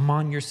for you. I'm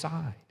on your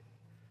side.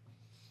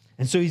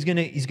 And so he's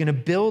gonna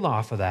build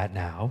off of that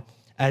now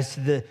as to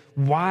the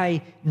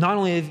why, not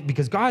only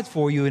because God's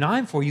for you and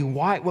I'm for you,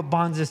 what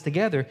bonds us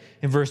together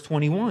in verse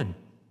 21.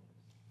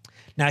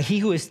 Now, he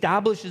who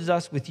establishes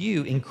us with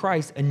you in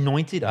Christ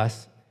anointed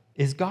us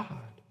is God,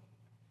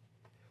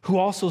 who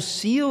also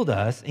sealed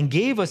us and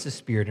gave us a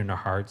spirit in our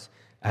hearts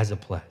as a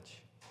pledge.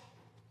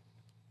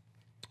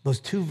 Those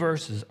two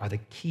verses are the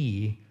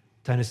key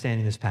to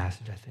understanding this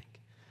passage, I think.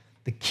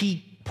 The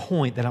key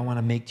point that I want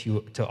to make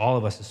to all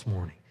of us this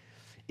morning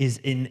is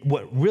in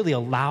what really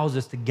allows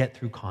us to get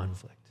through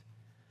conflict.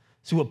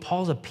 So what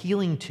Paul's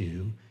appealing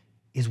to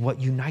is what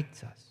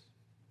unites us.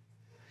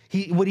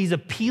 What he's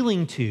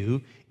appealing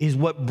to is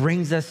what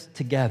brings us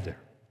together.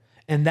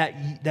 And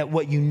that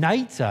what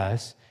unites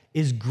us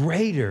is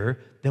greater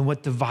than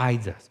what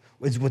divides us.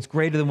 It's what's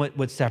greater than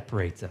what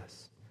separates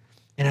us.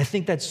 And I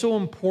think that's so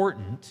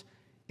important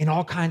in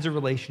all kinds of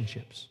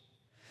relationships.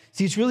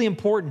 See, it's really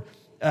important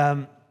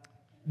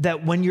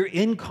that when you're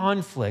in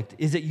conflict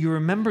is that you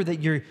remember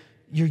that you're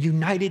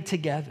united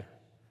together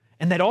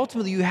and that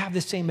ultimately you have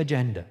the same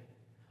agenda.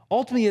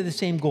 Ultimately, you have the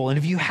same goal. And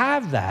if you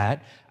have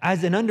that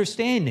as an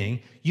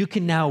understanding, you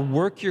can now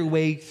work your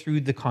way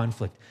through the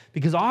conflict,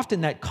 because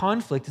often that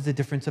conflict is a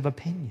difference of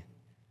opinion.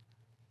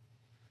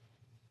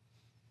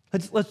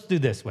 Let's do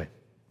this way,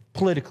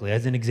 politically,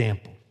 as an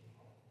example.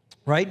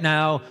 Right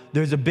now,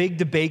 there's a big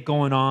debate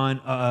going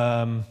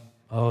on.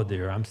 Oh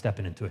dear, I'm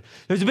stepping into it.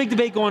 There's a big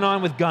debate going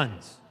on with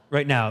guns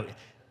right now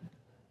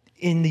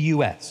in the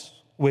U.S.,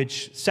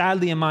 which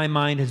sadly in my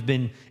mind has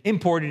been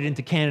imported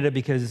into Canada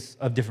because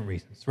of different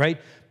reasons,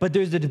 right? But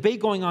there's a debate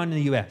going on in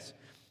the U.S.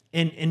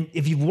 And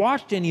if you've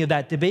watched any of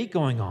that debate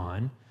going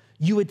on,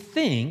 you would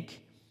think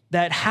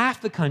that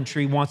half the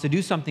country wants to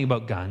do something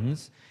about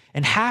guns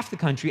and half the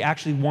country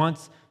actually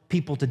wants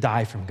people to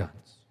die from guns.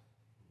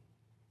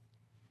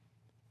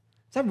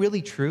 Is that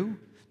really true?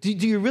 Do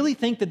you really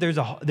think that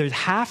there's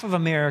half of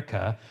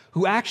America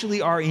who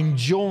actually are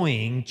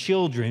enjoying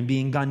children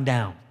being gunned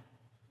down?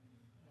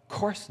 Of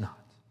course not.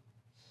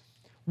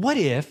 What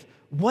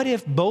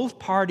if both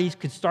parties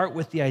could start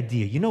with the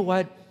idea, you know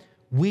what?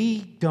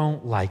 We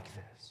don't like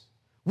this.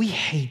 We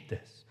hate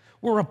this.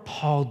 We're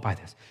appalled by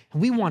this.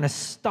 And we want to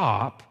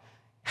stop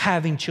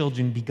having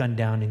children be gunned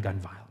down in gun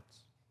violence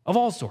of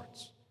all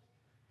sorts.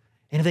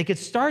 And if they could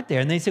start there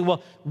and they say,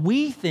 well,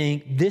 we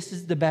think this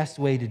is the best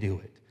way to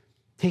do it.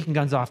 Taking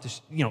guns off,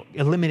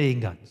 eliminating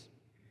guns.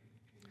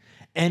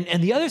 And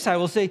the other side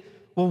will say,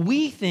 well,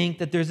 we think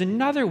that there's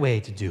another way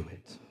to do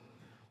it.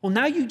 Well,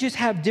 now you just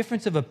have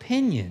difference of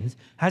opinions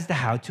as to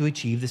how to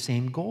achieve the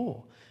same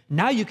goal.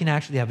 Now you can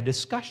actually have a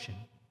discussion.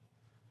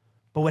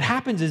 But what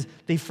happens is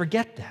they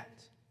forget that.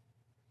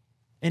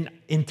 And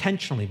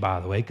intentionally, by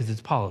the way, because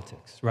it's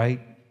politics,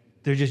 right?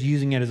 They're just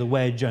using it as a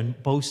wedge on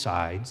both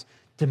sides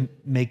to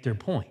make their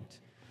point.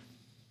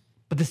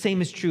 But the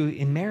same is true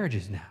in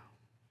marriages now,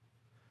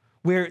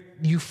 where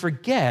you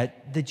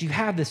forget that you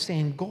have the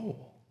same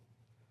goal.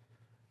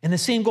 And the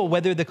same goal,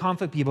 whether the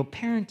conflict be about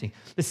parenting,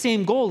 the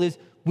same goal is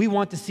we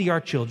want to see our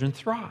children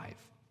thrive.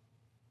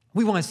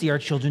 We want to see our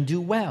children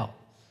do well.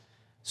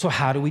 So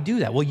how do we do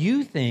that? Well,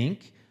 you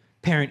think,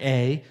 parent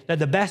A, that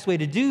the best way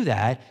to do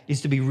that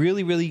is to be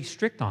really, really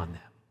strict on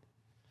them.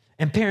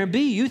 And parent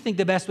B, you think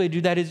the best way to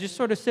do that is just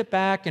sort of sit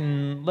back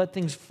and let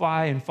things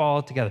fly and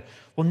fall together.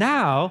 Well,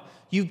 now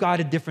you've got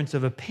a difference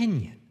of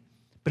opinion.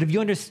 But if you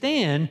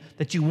understand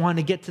that you want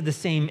to get to the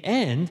same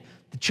end,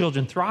 the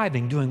children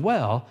thriving, doing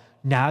well,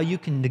 now you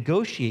can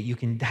negotiate, you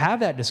can have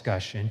that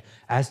discussion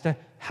as to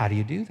how do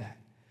you do that.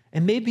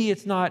 And maybe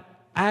it's not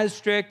as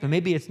strict, or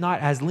maybe it's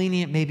not as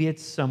lenient, maybe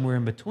it's somewhere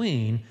in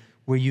between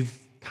where you've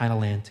kind of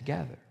land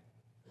together.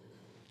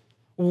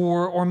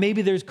 Or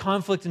maybe there's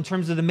conflict in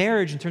terms of the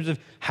marriage, in terms of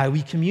how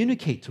we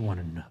communicate to one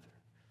another.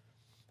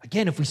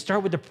 Again, if we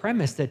start with the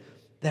premise that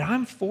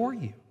I'm for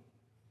you,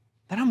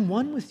 that I'm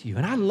one with you,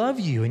 and I love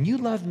you, and you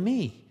love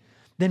me,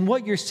 then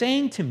what you're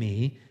saying to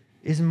me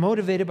is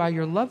motivated by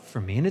your love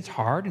for me. And it's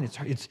hard,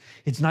 and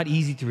it's not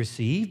easy to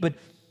receive, but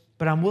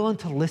I'm willing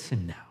to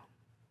listen now.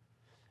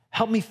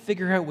 Help me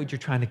figure out what you're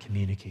trying to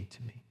communicate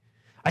to me.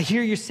 I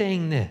hear you're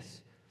saying this.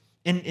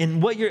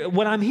 And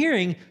what I'm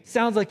hearing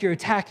sounds like you're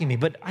attacking me,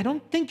 but I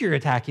don't think you're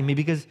attacking me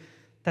because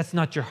that's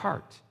not your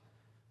heart.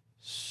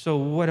 So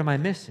what am I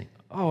missing?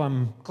 Oh,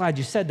 I'm glad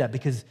you said that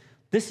because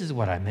this is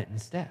what I meant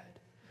instead.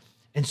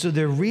 And so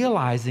they're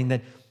realizing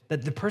that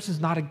the person's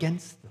not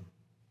against them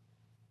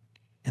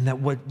and that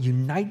what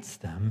unites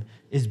them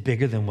is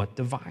bigger than what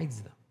divides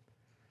them.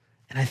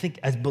 And I think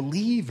as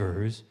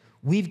believers,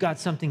 we've got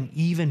something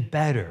even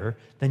better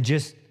than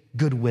just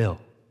goodwill.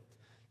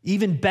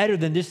 Even better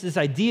than just this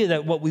idea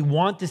that what we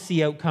want to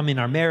see outcome in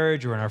our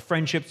marriage or in our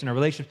friendships and our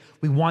relationships,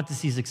 we want to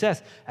see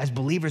success. As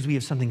believers, we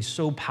have something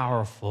so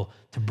powerful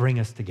to bring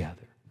us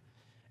together.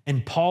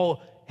 And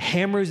Paul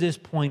hammers this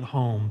point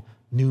home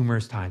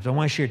numerous times. I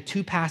want to share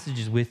two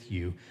passages with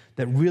you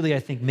that really,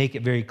 I think, make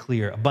it very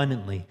clear,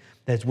 abundantly,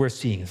 that it's worth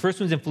seeing. The first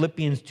one's in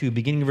Philippians 2,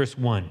 beginning in verse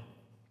 1.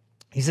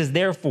 He says,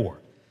 therefore,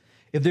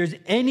 if there's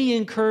any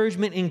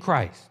encouragement in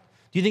Christ,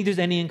 do you think there's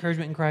any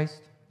encouragement in Christ?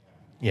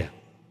 Yeah.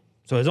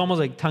 So it's almost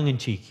like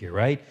tongue-in-cheek here,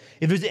 right?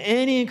 If there's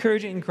any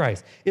encouragement in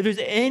Christ, if there's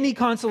any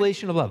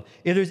consolation of love,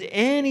 if there's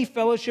any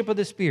fellowship of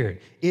the Spirit,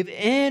 if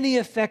any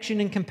affection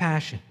and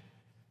compassion,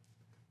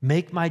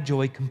 make my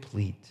joy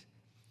complete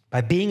by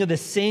being of the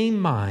same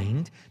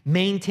mind,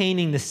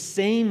 maintaining the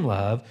same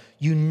love,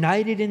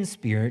 united in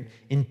spirit,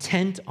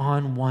 intent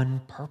on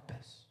one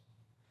purpose.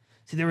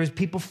 See, there was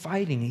people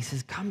fighting. He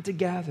says, come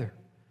together.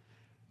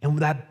 And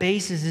that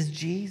basis is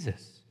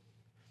Jesus.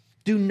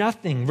 Do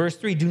nothing, verse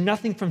 3, do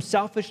nothing from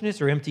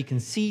selfishness or empty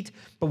conceit,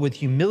 but with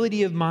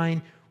humility of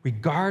mind,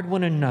 regard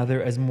one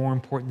another as more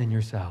important than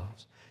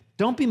yourselves.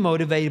 Don't be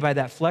motivated by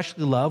that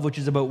fleshly love, which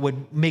is about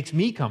what makes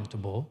me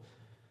comfortable,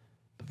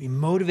 but be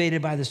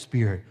motivated by the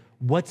Spirit.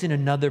 What's in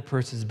another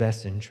person's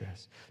best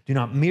interest? Do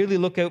not merely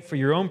look out for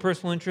your own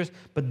personal interest,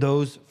 but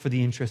those for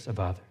the interests of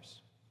others.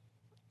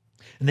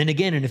 And then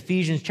again in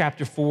Ephesians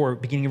chapter 4,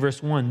 beginning of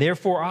verse 1,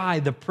 therefore I,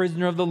 the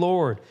prisoner of the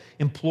Lord,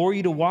 implore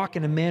you to walk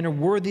in a manner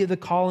worthy of the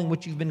calling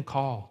which you've been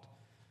called.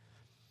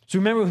 So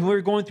remember when we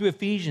were going through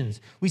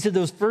Ephesians, we said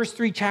those first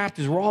 3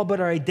 chapters were all about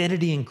our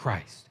identity in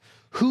Christ,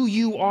 who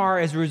you are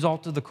as a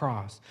result of the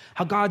cross,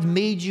 how God's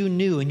made you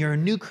new and you're a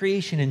new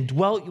creation and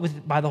dwelt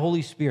with by the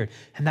Holy Spirit,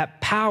 and that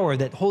power,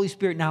 that Holy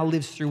Spirit now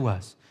lives through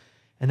us.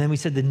 And then we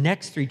said the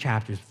next 3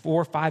 chapters,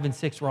 4, 5, and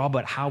 6, were all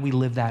about how we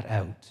live that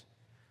out.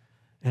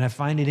 And I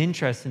find it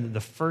interesting that the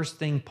first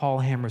thing Paul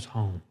hammers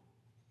home,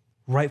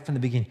 right from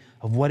the beginning,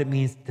 of what it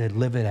means to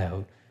live it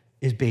out,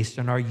 is based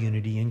on our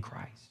unity in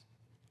Christ.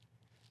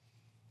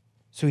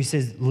 So he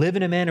says, live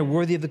in a manner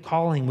worthy of the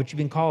calling which you've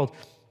been called.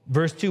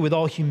 Verse 2, with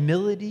all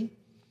humility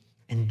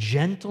and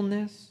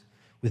gentleness,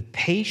 with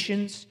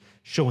patience,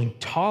 showing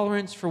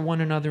tolerance for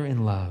one another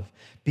in love,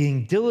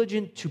 being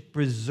diligent to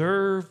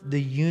preserve the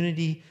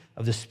unity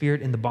of the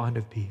Spirit in the bond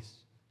of peace.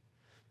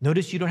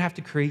 Notice you don't have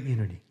to create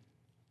unity.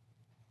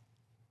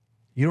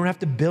 You don't have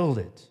to build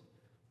it,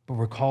 but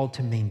we're called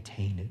to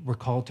maintain it. We're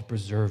called to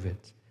preserve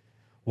it.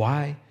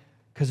 Why?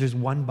 Because there's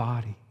one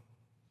body.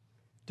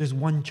 There's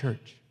one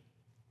church.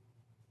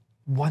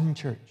 One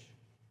church.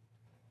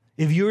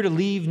 If you were to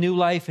leave New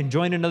Life and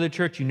join another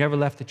church, you never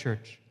left the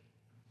church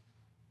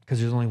because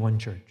there's only one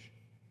church.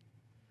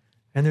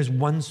 And there's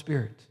one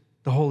Spirit,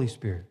 the Holy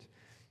Spirit.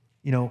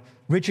 You know,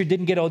 Richard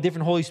didn't get a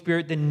different Holy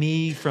Spirit than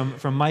me,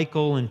 from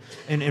Michael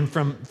and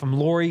from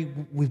Lori.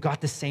 We've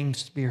got the same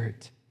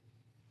Spirit.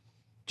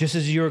 Just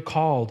as you're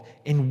called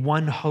in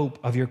one hope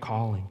of your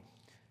calling,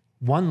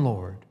 one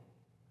Lord,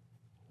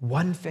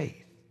 one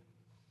faith,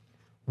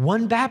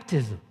 one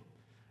baptism.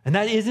 And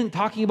that isn't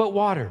talking about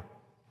water.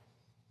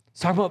 It's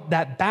talking about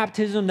that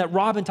baptism that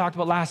Robin talked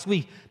about last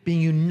week,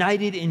 being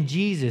united in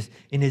Jesus,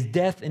 in his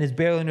death and his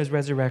burial and his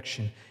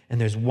resurrection. And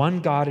there's one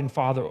God and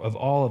Father of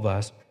all of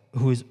us,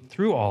 who is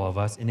through all of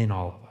us and in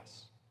all of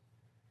us.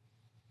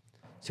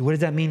 So what does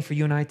that mean for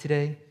you and I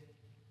today?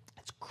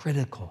 It's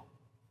critical.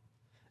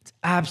 It's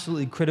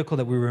absolutely critical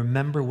that we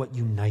remember what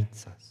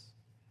unites us.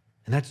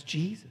 And that's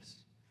Jesus.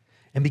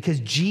 And because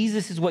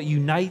Jesus is what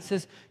unites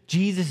us,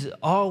 Jesus is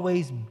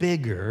always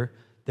bigger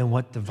than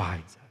what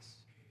divides us.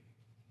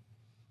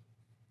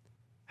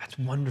 That's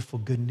wonderful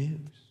good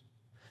news.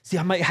 See,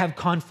 I might have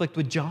conflict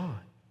with John.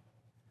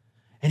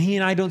 And he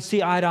and I don't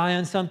see eye to eye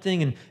on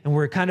something, and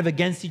we're kind of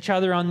against each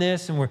other on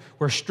this, and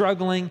we're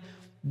struggling.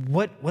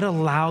 What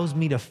allows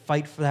me to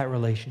fight for that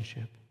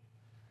relationship?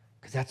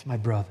 Because that's my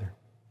brother.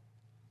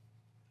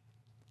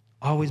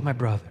 Always my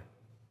brother.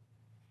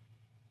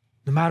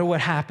 No matter what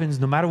happens,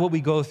 no matter what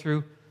we go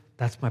through,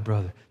 that's my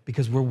brother.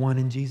 Because we're one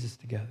in Jesus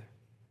together.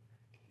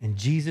 And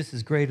Jesus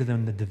is greater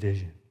than the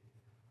division.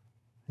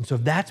 And so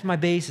if that's my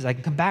basis, I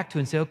can come back to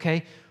it and say,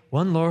 okay,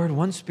 one Lord,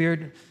 one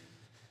Spirit.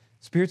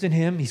 Spirit's in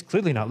him. He's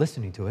clearly not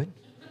listening to it.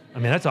 I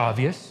mean, that's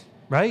obvious,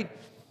 right?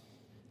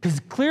 Because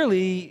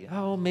clearly,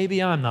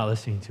 maybe I'm not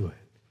listening to it.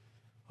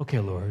 Okay,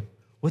 Lord,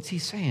 what's he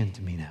saying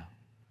to me now?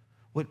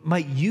 What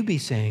might you be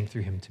saying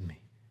through him to me?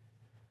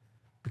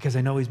 Because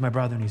I know he's my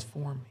brother and he's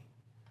for me.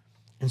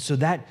 And so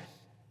that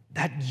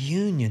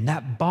union,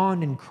 that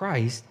bond in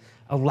Christ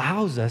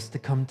allows us to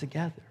come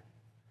together.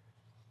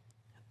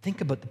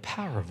 Think about the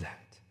power of that.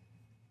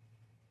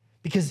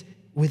 Because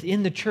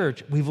within the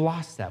church, we've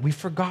lost that. We've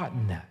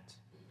forgotten that.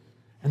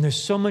 And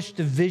there's so much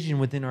division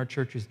within our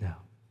churches now.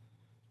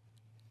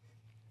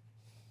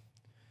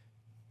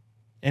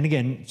 And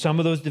again, some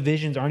of those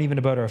divisions aren't even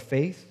about our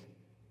faith.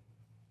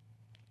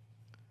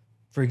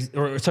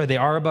 They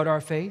are about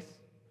our faith,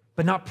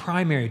 but not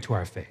primary to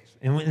our faith.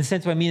 And in the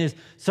sense, what I mean is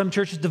some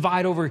churches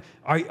divide over,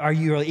 are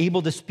you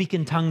able to speak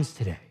in tongues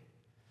today?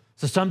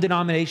 So some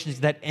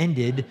denominations that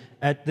ended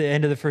at the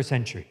end of the first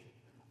century.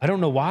 I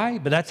don't know why,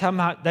 but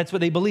that's what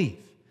they believe.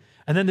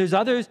 And then there's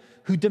others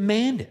who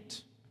demand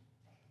it,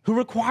 who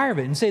require it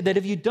and say that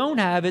if you don't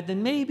have it,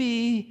 then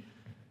maybe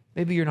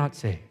you're not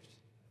saved.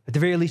 At the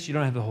very least, you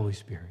don't have the Holy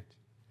Spirit.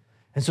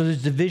 And so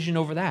there's division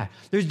over that.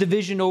 There's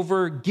division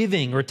over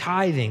giving or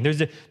tithing.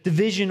 There's a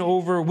division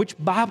over which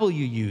Bible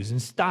you use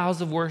and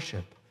styles of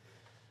worship.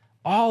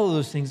 All of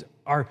those things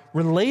are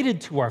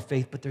related to our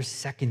faith, but they're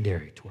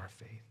secondary to our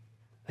faith.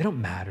 They don't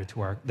matter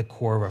to the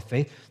core of our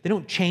faith. They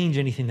don't change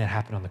anything that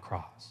happened on the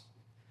cross.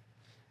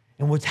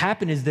 And what's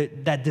happened is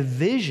that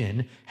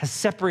division has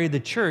separated the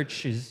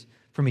churches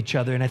from each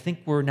other, and I think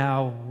we're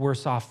now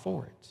worse off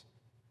for it.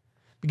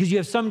 Because you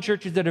have some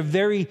churches that are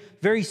very,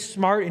 very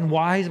smart and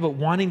wise about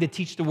wanting to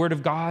teach the Word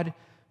of God,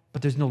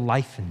 but there's no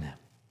life in them.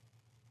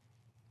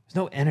 There's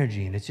no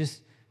energy, and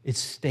it's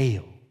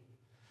stale.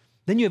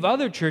 Then you have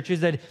other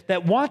churches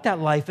that want that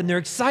life, and they're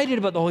excited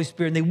about the Holy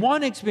Spirit, and they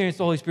want to experience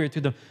the Holy Spirit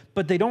through them,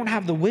 but they don't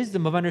have the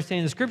wisdom of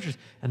understanding the Scriptures,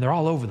 and they're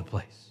all over the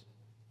place.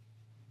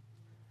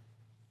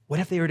 What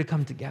if they were to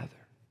come together?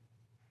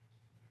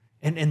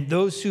 And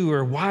those who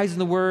are wise in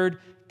the Word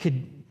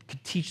could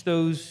teach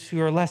those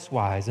who are less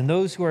wise, and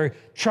those who are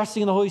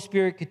trusting in the Holy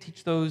Spirit could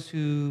teach those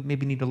who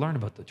maybe need to learn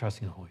about the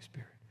trusting in the Holy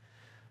Spirit.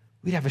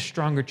 We'd have a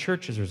stronger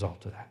church as a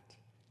result of that.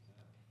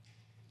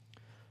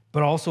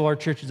 But also our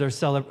churches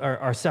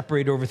are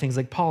separated over things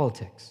like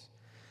politics.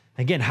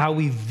 Again, how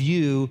we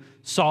view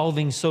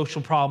solving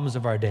social problems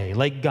of our day,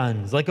 like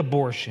guns, like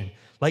abortion,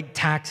 like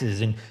taxes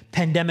and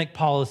pandemic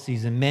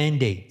policies and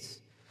mandates.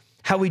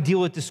 How we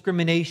deal with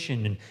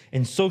discrimination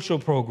and social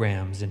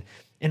programs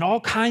and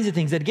all kinds of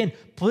things that, again,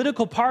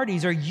 political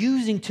parties are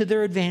using to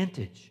their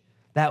advantage.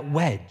 That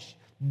wedge.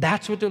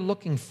 That's what they're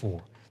looking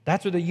for.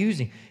 That's what they're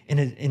using.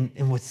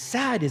 And what's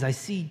sad is I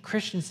see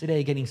Christians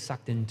today getting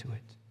sucked into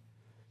it.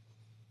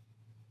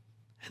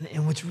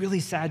 And what's really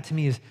sad to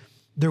me is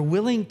they're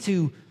willing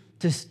to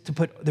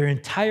put their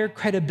entire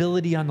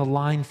credibility on the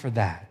line for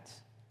that,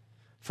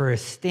 for a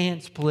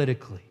stance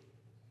politically.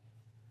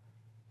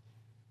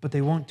 But they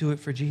won't do it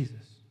for Jesus.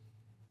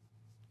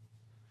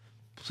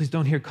 Please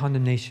don't hear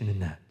condemnation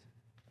in that.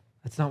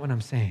 That's not what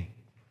I'm saying.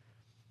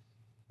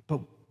 But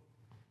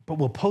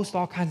we'll post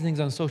all kinds of things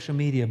on social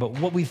media about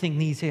what we think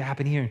needs to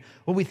happen here and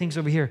what we think's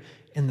over here.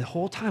 And the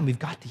whole time we've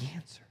got the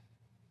answer.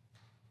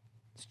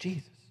 It's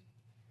Jesus.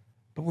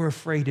 But we're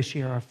afraid to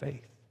share our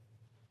faith.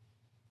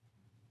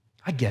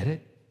 I get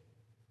it.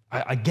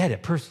 I get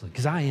it personally,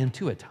 because I am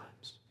too at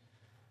times.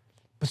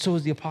 But so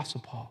is the Apostle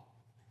Paul.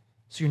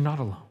 So you're not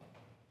alone.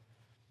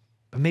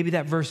 But maybe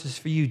that verse is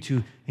for you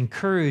to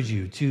encourage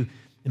you, to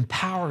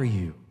empower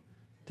you,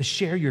 to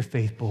share your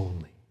faith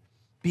boldly.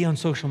 Be on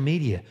social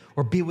media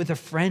or be with their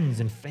friends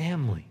and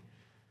family,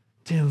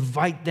 to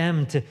invite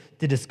them to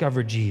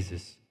discover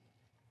Jesus.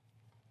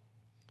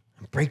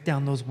 And break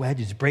down those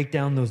wedges, break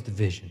down those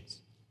divisions.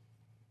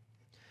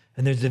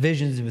 And there's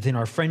divisions within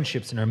our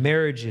friendships and our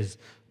marriages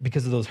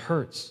because of those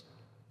hurts.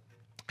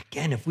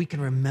 Again, if we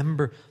can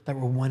remember that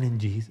we're one in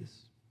Jesus.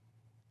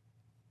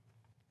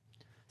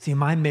 See,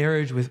 my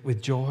marriage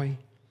with Joy,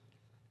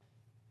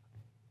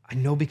 I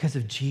know because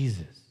of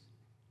Jesus,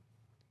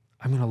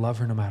 I'm going to love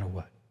her no matter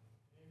what.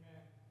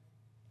 Amen.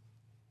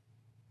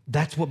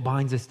 That's what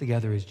binds us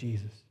together as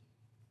Jesus.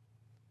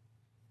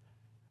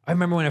 I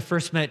remember when I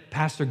first met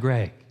Pastor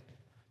Greg.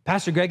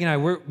 Pastor Greg and I,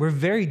 we're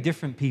very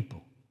different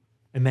people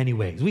in many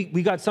ways.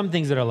 We got some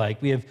things that are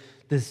like. We have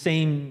the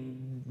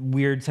same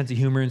weird sense of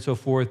humor and so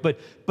forth. But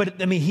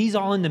I mean, he's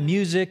all into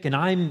music, and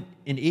I'm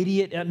an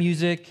idiot at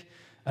music.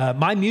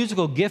 My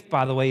musical gift,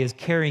 by the way, is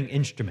carrying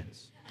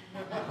instruments.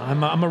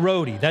 I'm a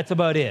roadie. That's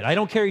about it. I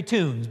don't carry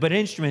tunes, but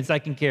instruments I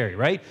can carry,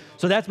 right?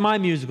 So that's my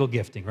musical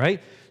gifting,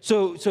 right?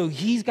 So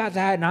he's got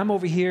that, and I'm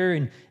over here,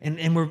 and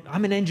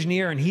I'm an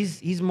engineer, and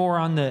he's more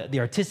on the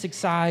artistic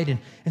side,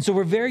 and so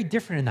we're very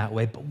different in that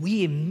way. But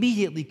we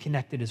immediately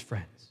connected as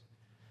friends,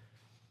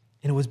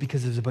 and it was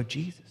because it was about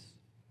Jesus.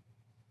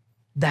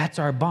 That's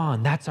our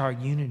bond. That's our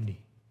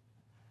unity.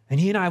 And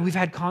he and I, we've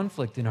had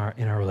conflict in our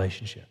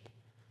relationship.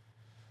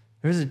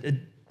 There was a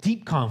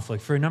deep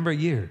conflict for a number of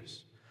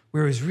years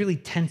where it was really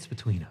tense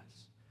between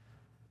us.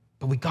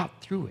 But we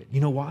got through it.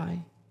 You know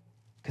why?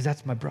 Because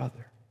that's my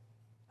brother,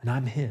 and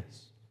I'm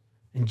his.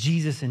 And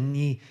Jesus and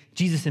me,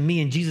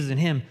 and Jesus and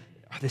him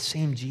are the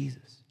same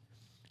Jesus.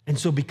 And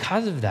so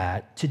because of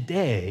that,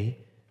 today,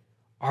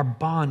 our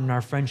bond and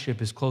our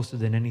friendship is closer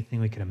than anything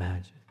we could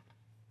imagine.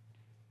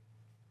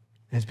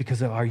 And it's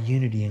because of our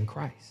unity in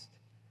Christ.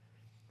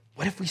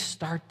 What if we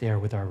start there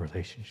with our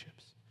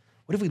relationships?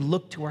 What if we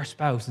look to our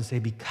spouse and say,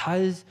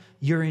 because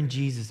you're in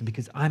Jesus and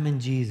because I'm in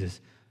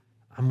Jesus,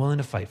 I'm willing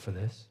to fight for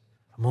this.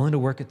 I'm willing to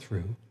work it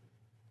through.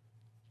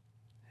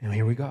 And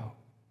here we go.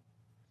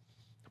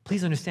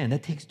 Please understand,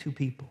 that takes two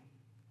people.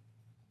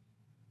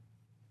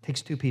 It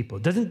takes two people.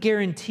 It doesn't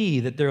guarantee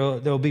that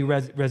there'll be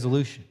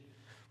resolution.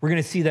 We're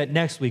going to see that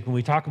next week when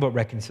we talk about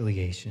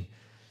reconciliation.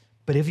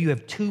 But if you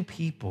have two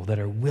people that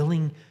are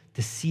willing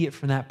to see it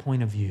from that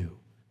point of view,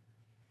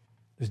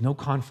 there's no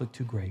conflict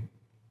too great.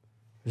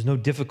 There's no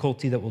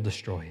difficulty that will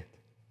destroy it.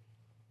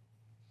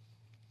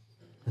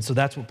 And so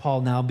that's what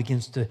Paul now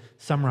begins to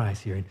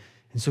summarize here.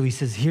 And so he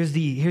says, here's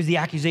the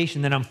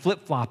accusation that I'm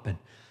flip-flopping,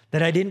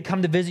 that I didn't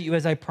come to visit you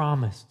as I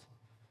promised.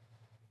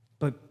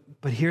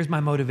 But here's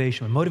my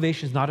motivation. My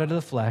motivation is not out of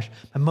the flesh.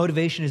 My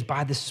motivation is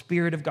by the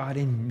Spirit of God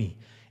in me.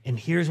 And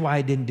here's why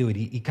I didn't do it.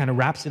 He kind of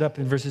wraps it up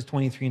in verses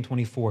 23 and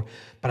 24.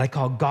 But I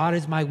call God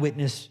as my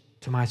witness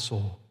to my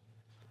soul.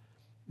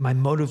 My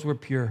motives were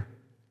pure.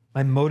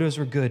 My motives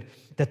were good,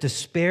 that to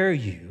spare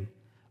you,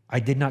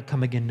 I did not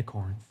come again to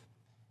Corinth.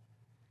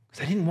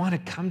 Because I didn't want to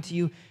come to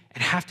you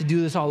and have to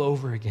do this all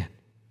over again.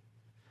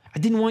 I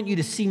didn't want you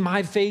to see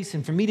my face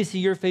and for me to see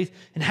your face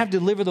and have to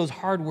deliver those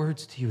hard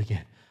words to you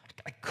again.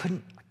 I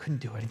couldn't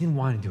do it. I didn't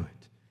want to do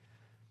it.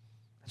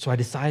 So I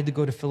decided to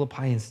go to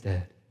Philippi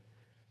instead.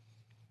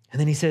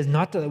 And then he says,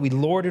 not that we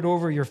lord it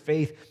over your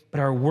faith, but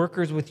are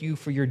workers with you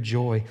for your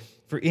joy.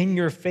 For in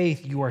your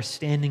faith you are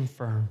standing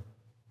firm.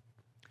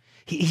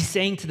 He's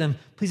saying to them,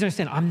 please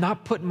understand, I'm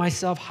not putting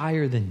myself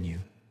higher than you.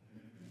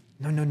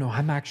 No,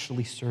 I'm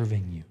actually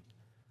serving you.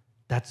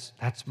 That's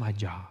my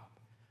job.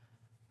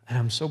 And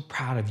I'm so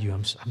proud of you.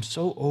 I'm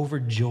so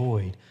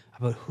overjoyed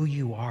about who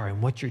you are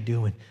and what you're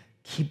doing.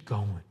 Keep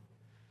going.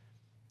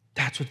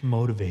 That's what's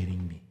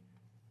motivating me,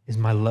 is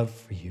my love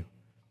for you.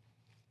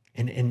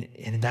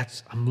 And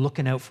that's, I'm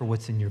looking out for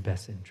what's in your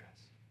best interest.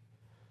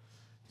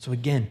 So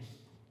again,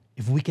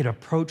 if we could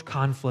approach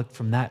conflict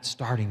from that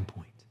starting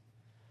point,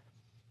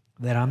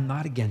 that I'm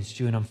not against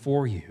you and I'm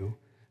for you,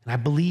 and I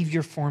believe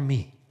you're for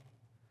me.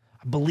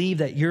 I believe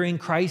that you're in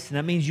Christ, and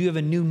that means you have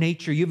a new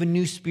nature, you have a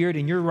new spirit,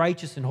 and you're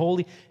righteous and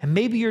holy, and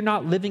maybe you're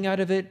not living out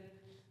of it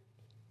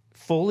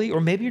fully, or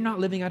maybe you're not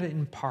living out of it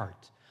in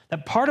part.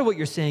 That part of what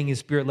you're saying is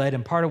spirit-led,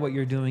 and part of what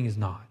you're doing is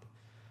not.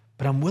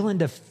 But I'm willing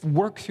to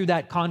work through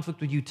that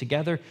conflict with you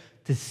together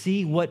to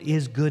see what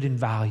is good and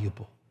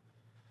valuable.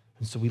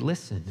 And so we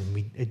listen and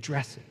we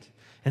address it.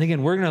 And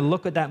again, we're going to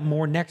look at that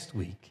more next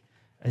week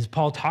as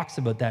Paul talks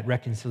about that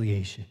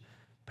reconciliation.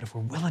 But if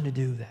we're willing to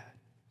do that,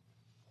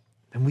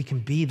 then we can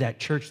be that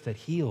church that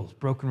heals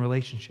broken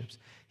relationships,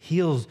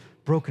 heals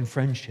broken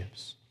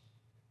friendships,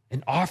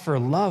 and offer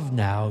love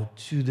now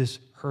to this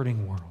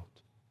hurting world.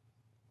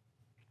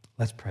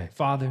 Let's pray.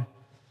 Father,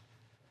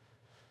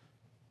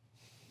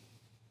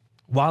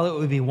 while it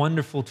would be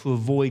wonderful to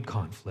avoid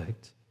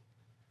conflict,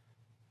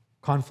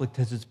 conflict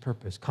has its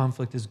purpose.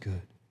 Conflict is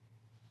good.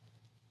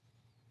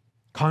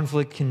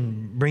 Conflict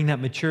can bring that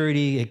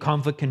maturity. A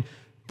conflict can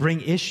bring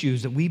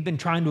issues that we've been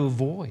trying to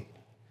avoid.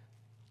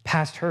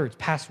 Past hurts,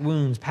 past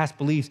wounds, past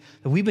beliefs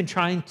that we've been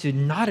trying to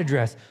not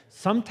address.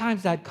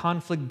 Sometimes that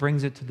conflict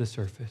brings it to the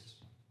surface.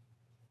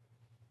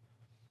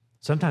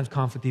 Sometimes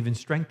conflict even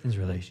strengthens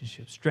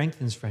relationships,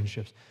 strengthens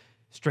friendships,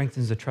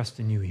 strengthens the trust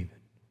in you even.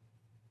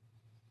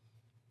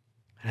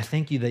 And I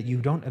thank you that you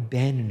don't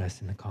abandon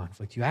us in the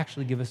conflict. You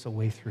actually give us a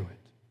way through it.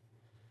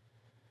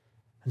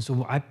 And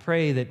so I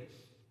pray that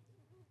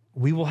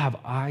we will have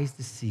eyes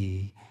to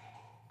see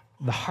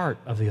the heart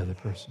of the other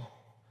person.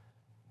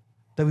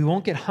 That we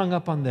won't get hung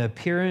up on the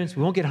appearance,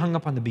 we won't get hung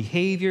up on the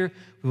behavior,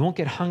 we won't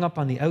get hung up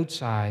on the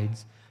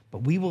outsides, but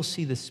we will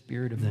see the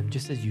spirit of them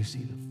just as you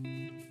see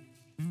them.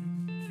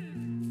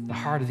 the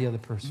heart of the other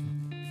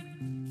person.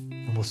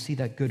 And we'll see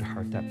that good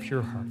heart, that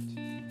pure heart,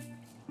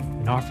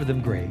 and offer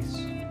them grace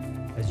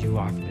as you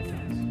offered it to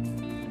us.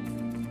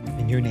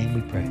 In your name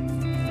we pray.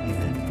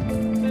 Amen.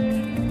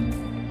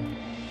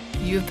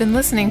 You've been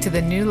listening to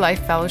the New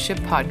Life Fellowship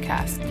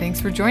podcast. Thanks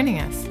for joining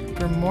us.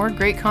 For more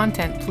great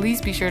content, please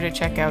be sure to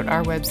check out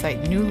our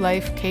website,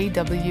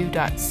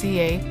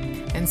 newlifekw.ca,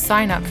 and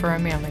sign up for our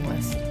mailing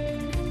list.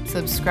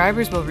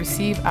 Subscribers will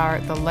receive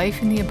our The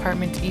Life in the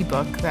Apartment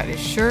ebook that is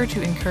sure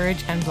to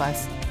encourage and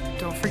bless.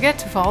 Don't forget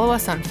to follow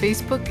us on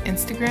Facebook,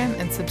 Instagram,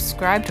 and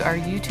subscribe to our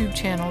YouTube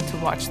channel to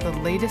watch the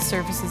latest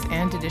services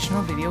and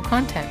additional video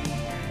content.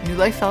 New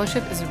Life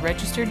Fellowship is a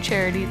registered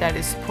charity that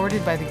is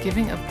supported by the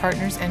giving of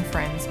partners and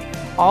friends.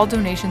 All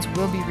donations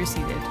will be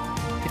received.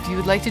 If you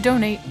would like to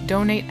donate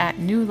at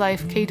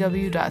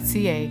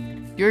newlifekw.ca.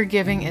 Your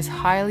giving is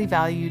highly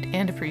valued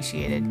and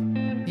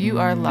appreciated. You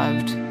are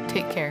loved.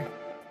 Take care.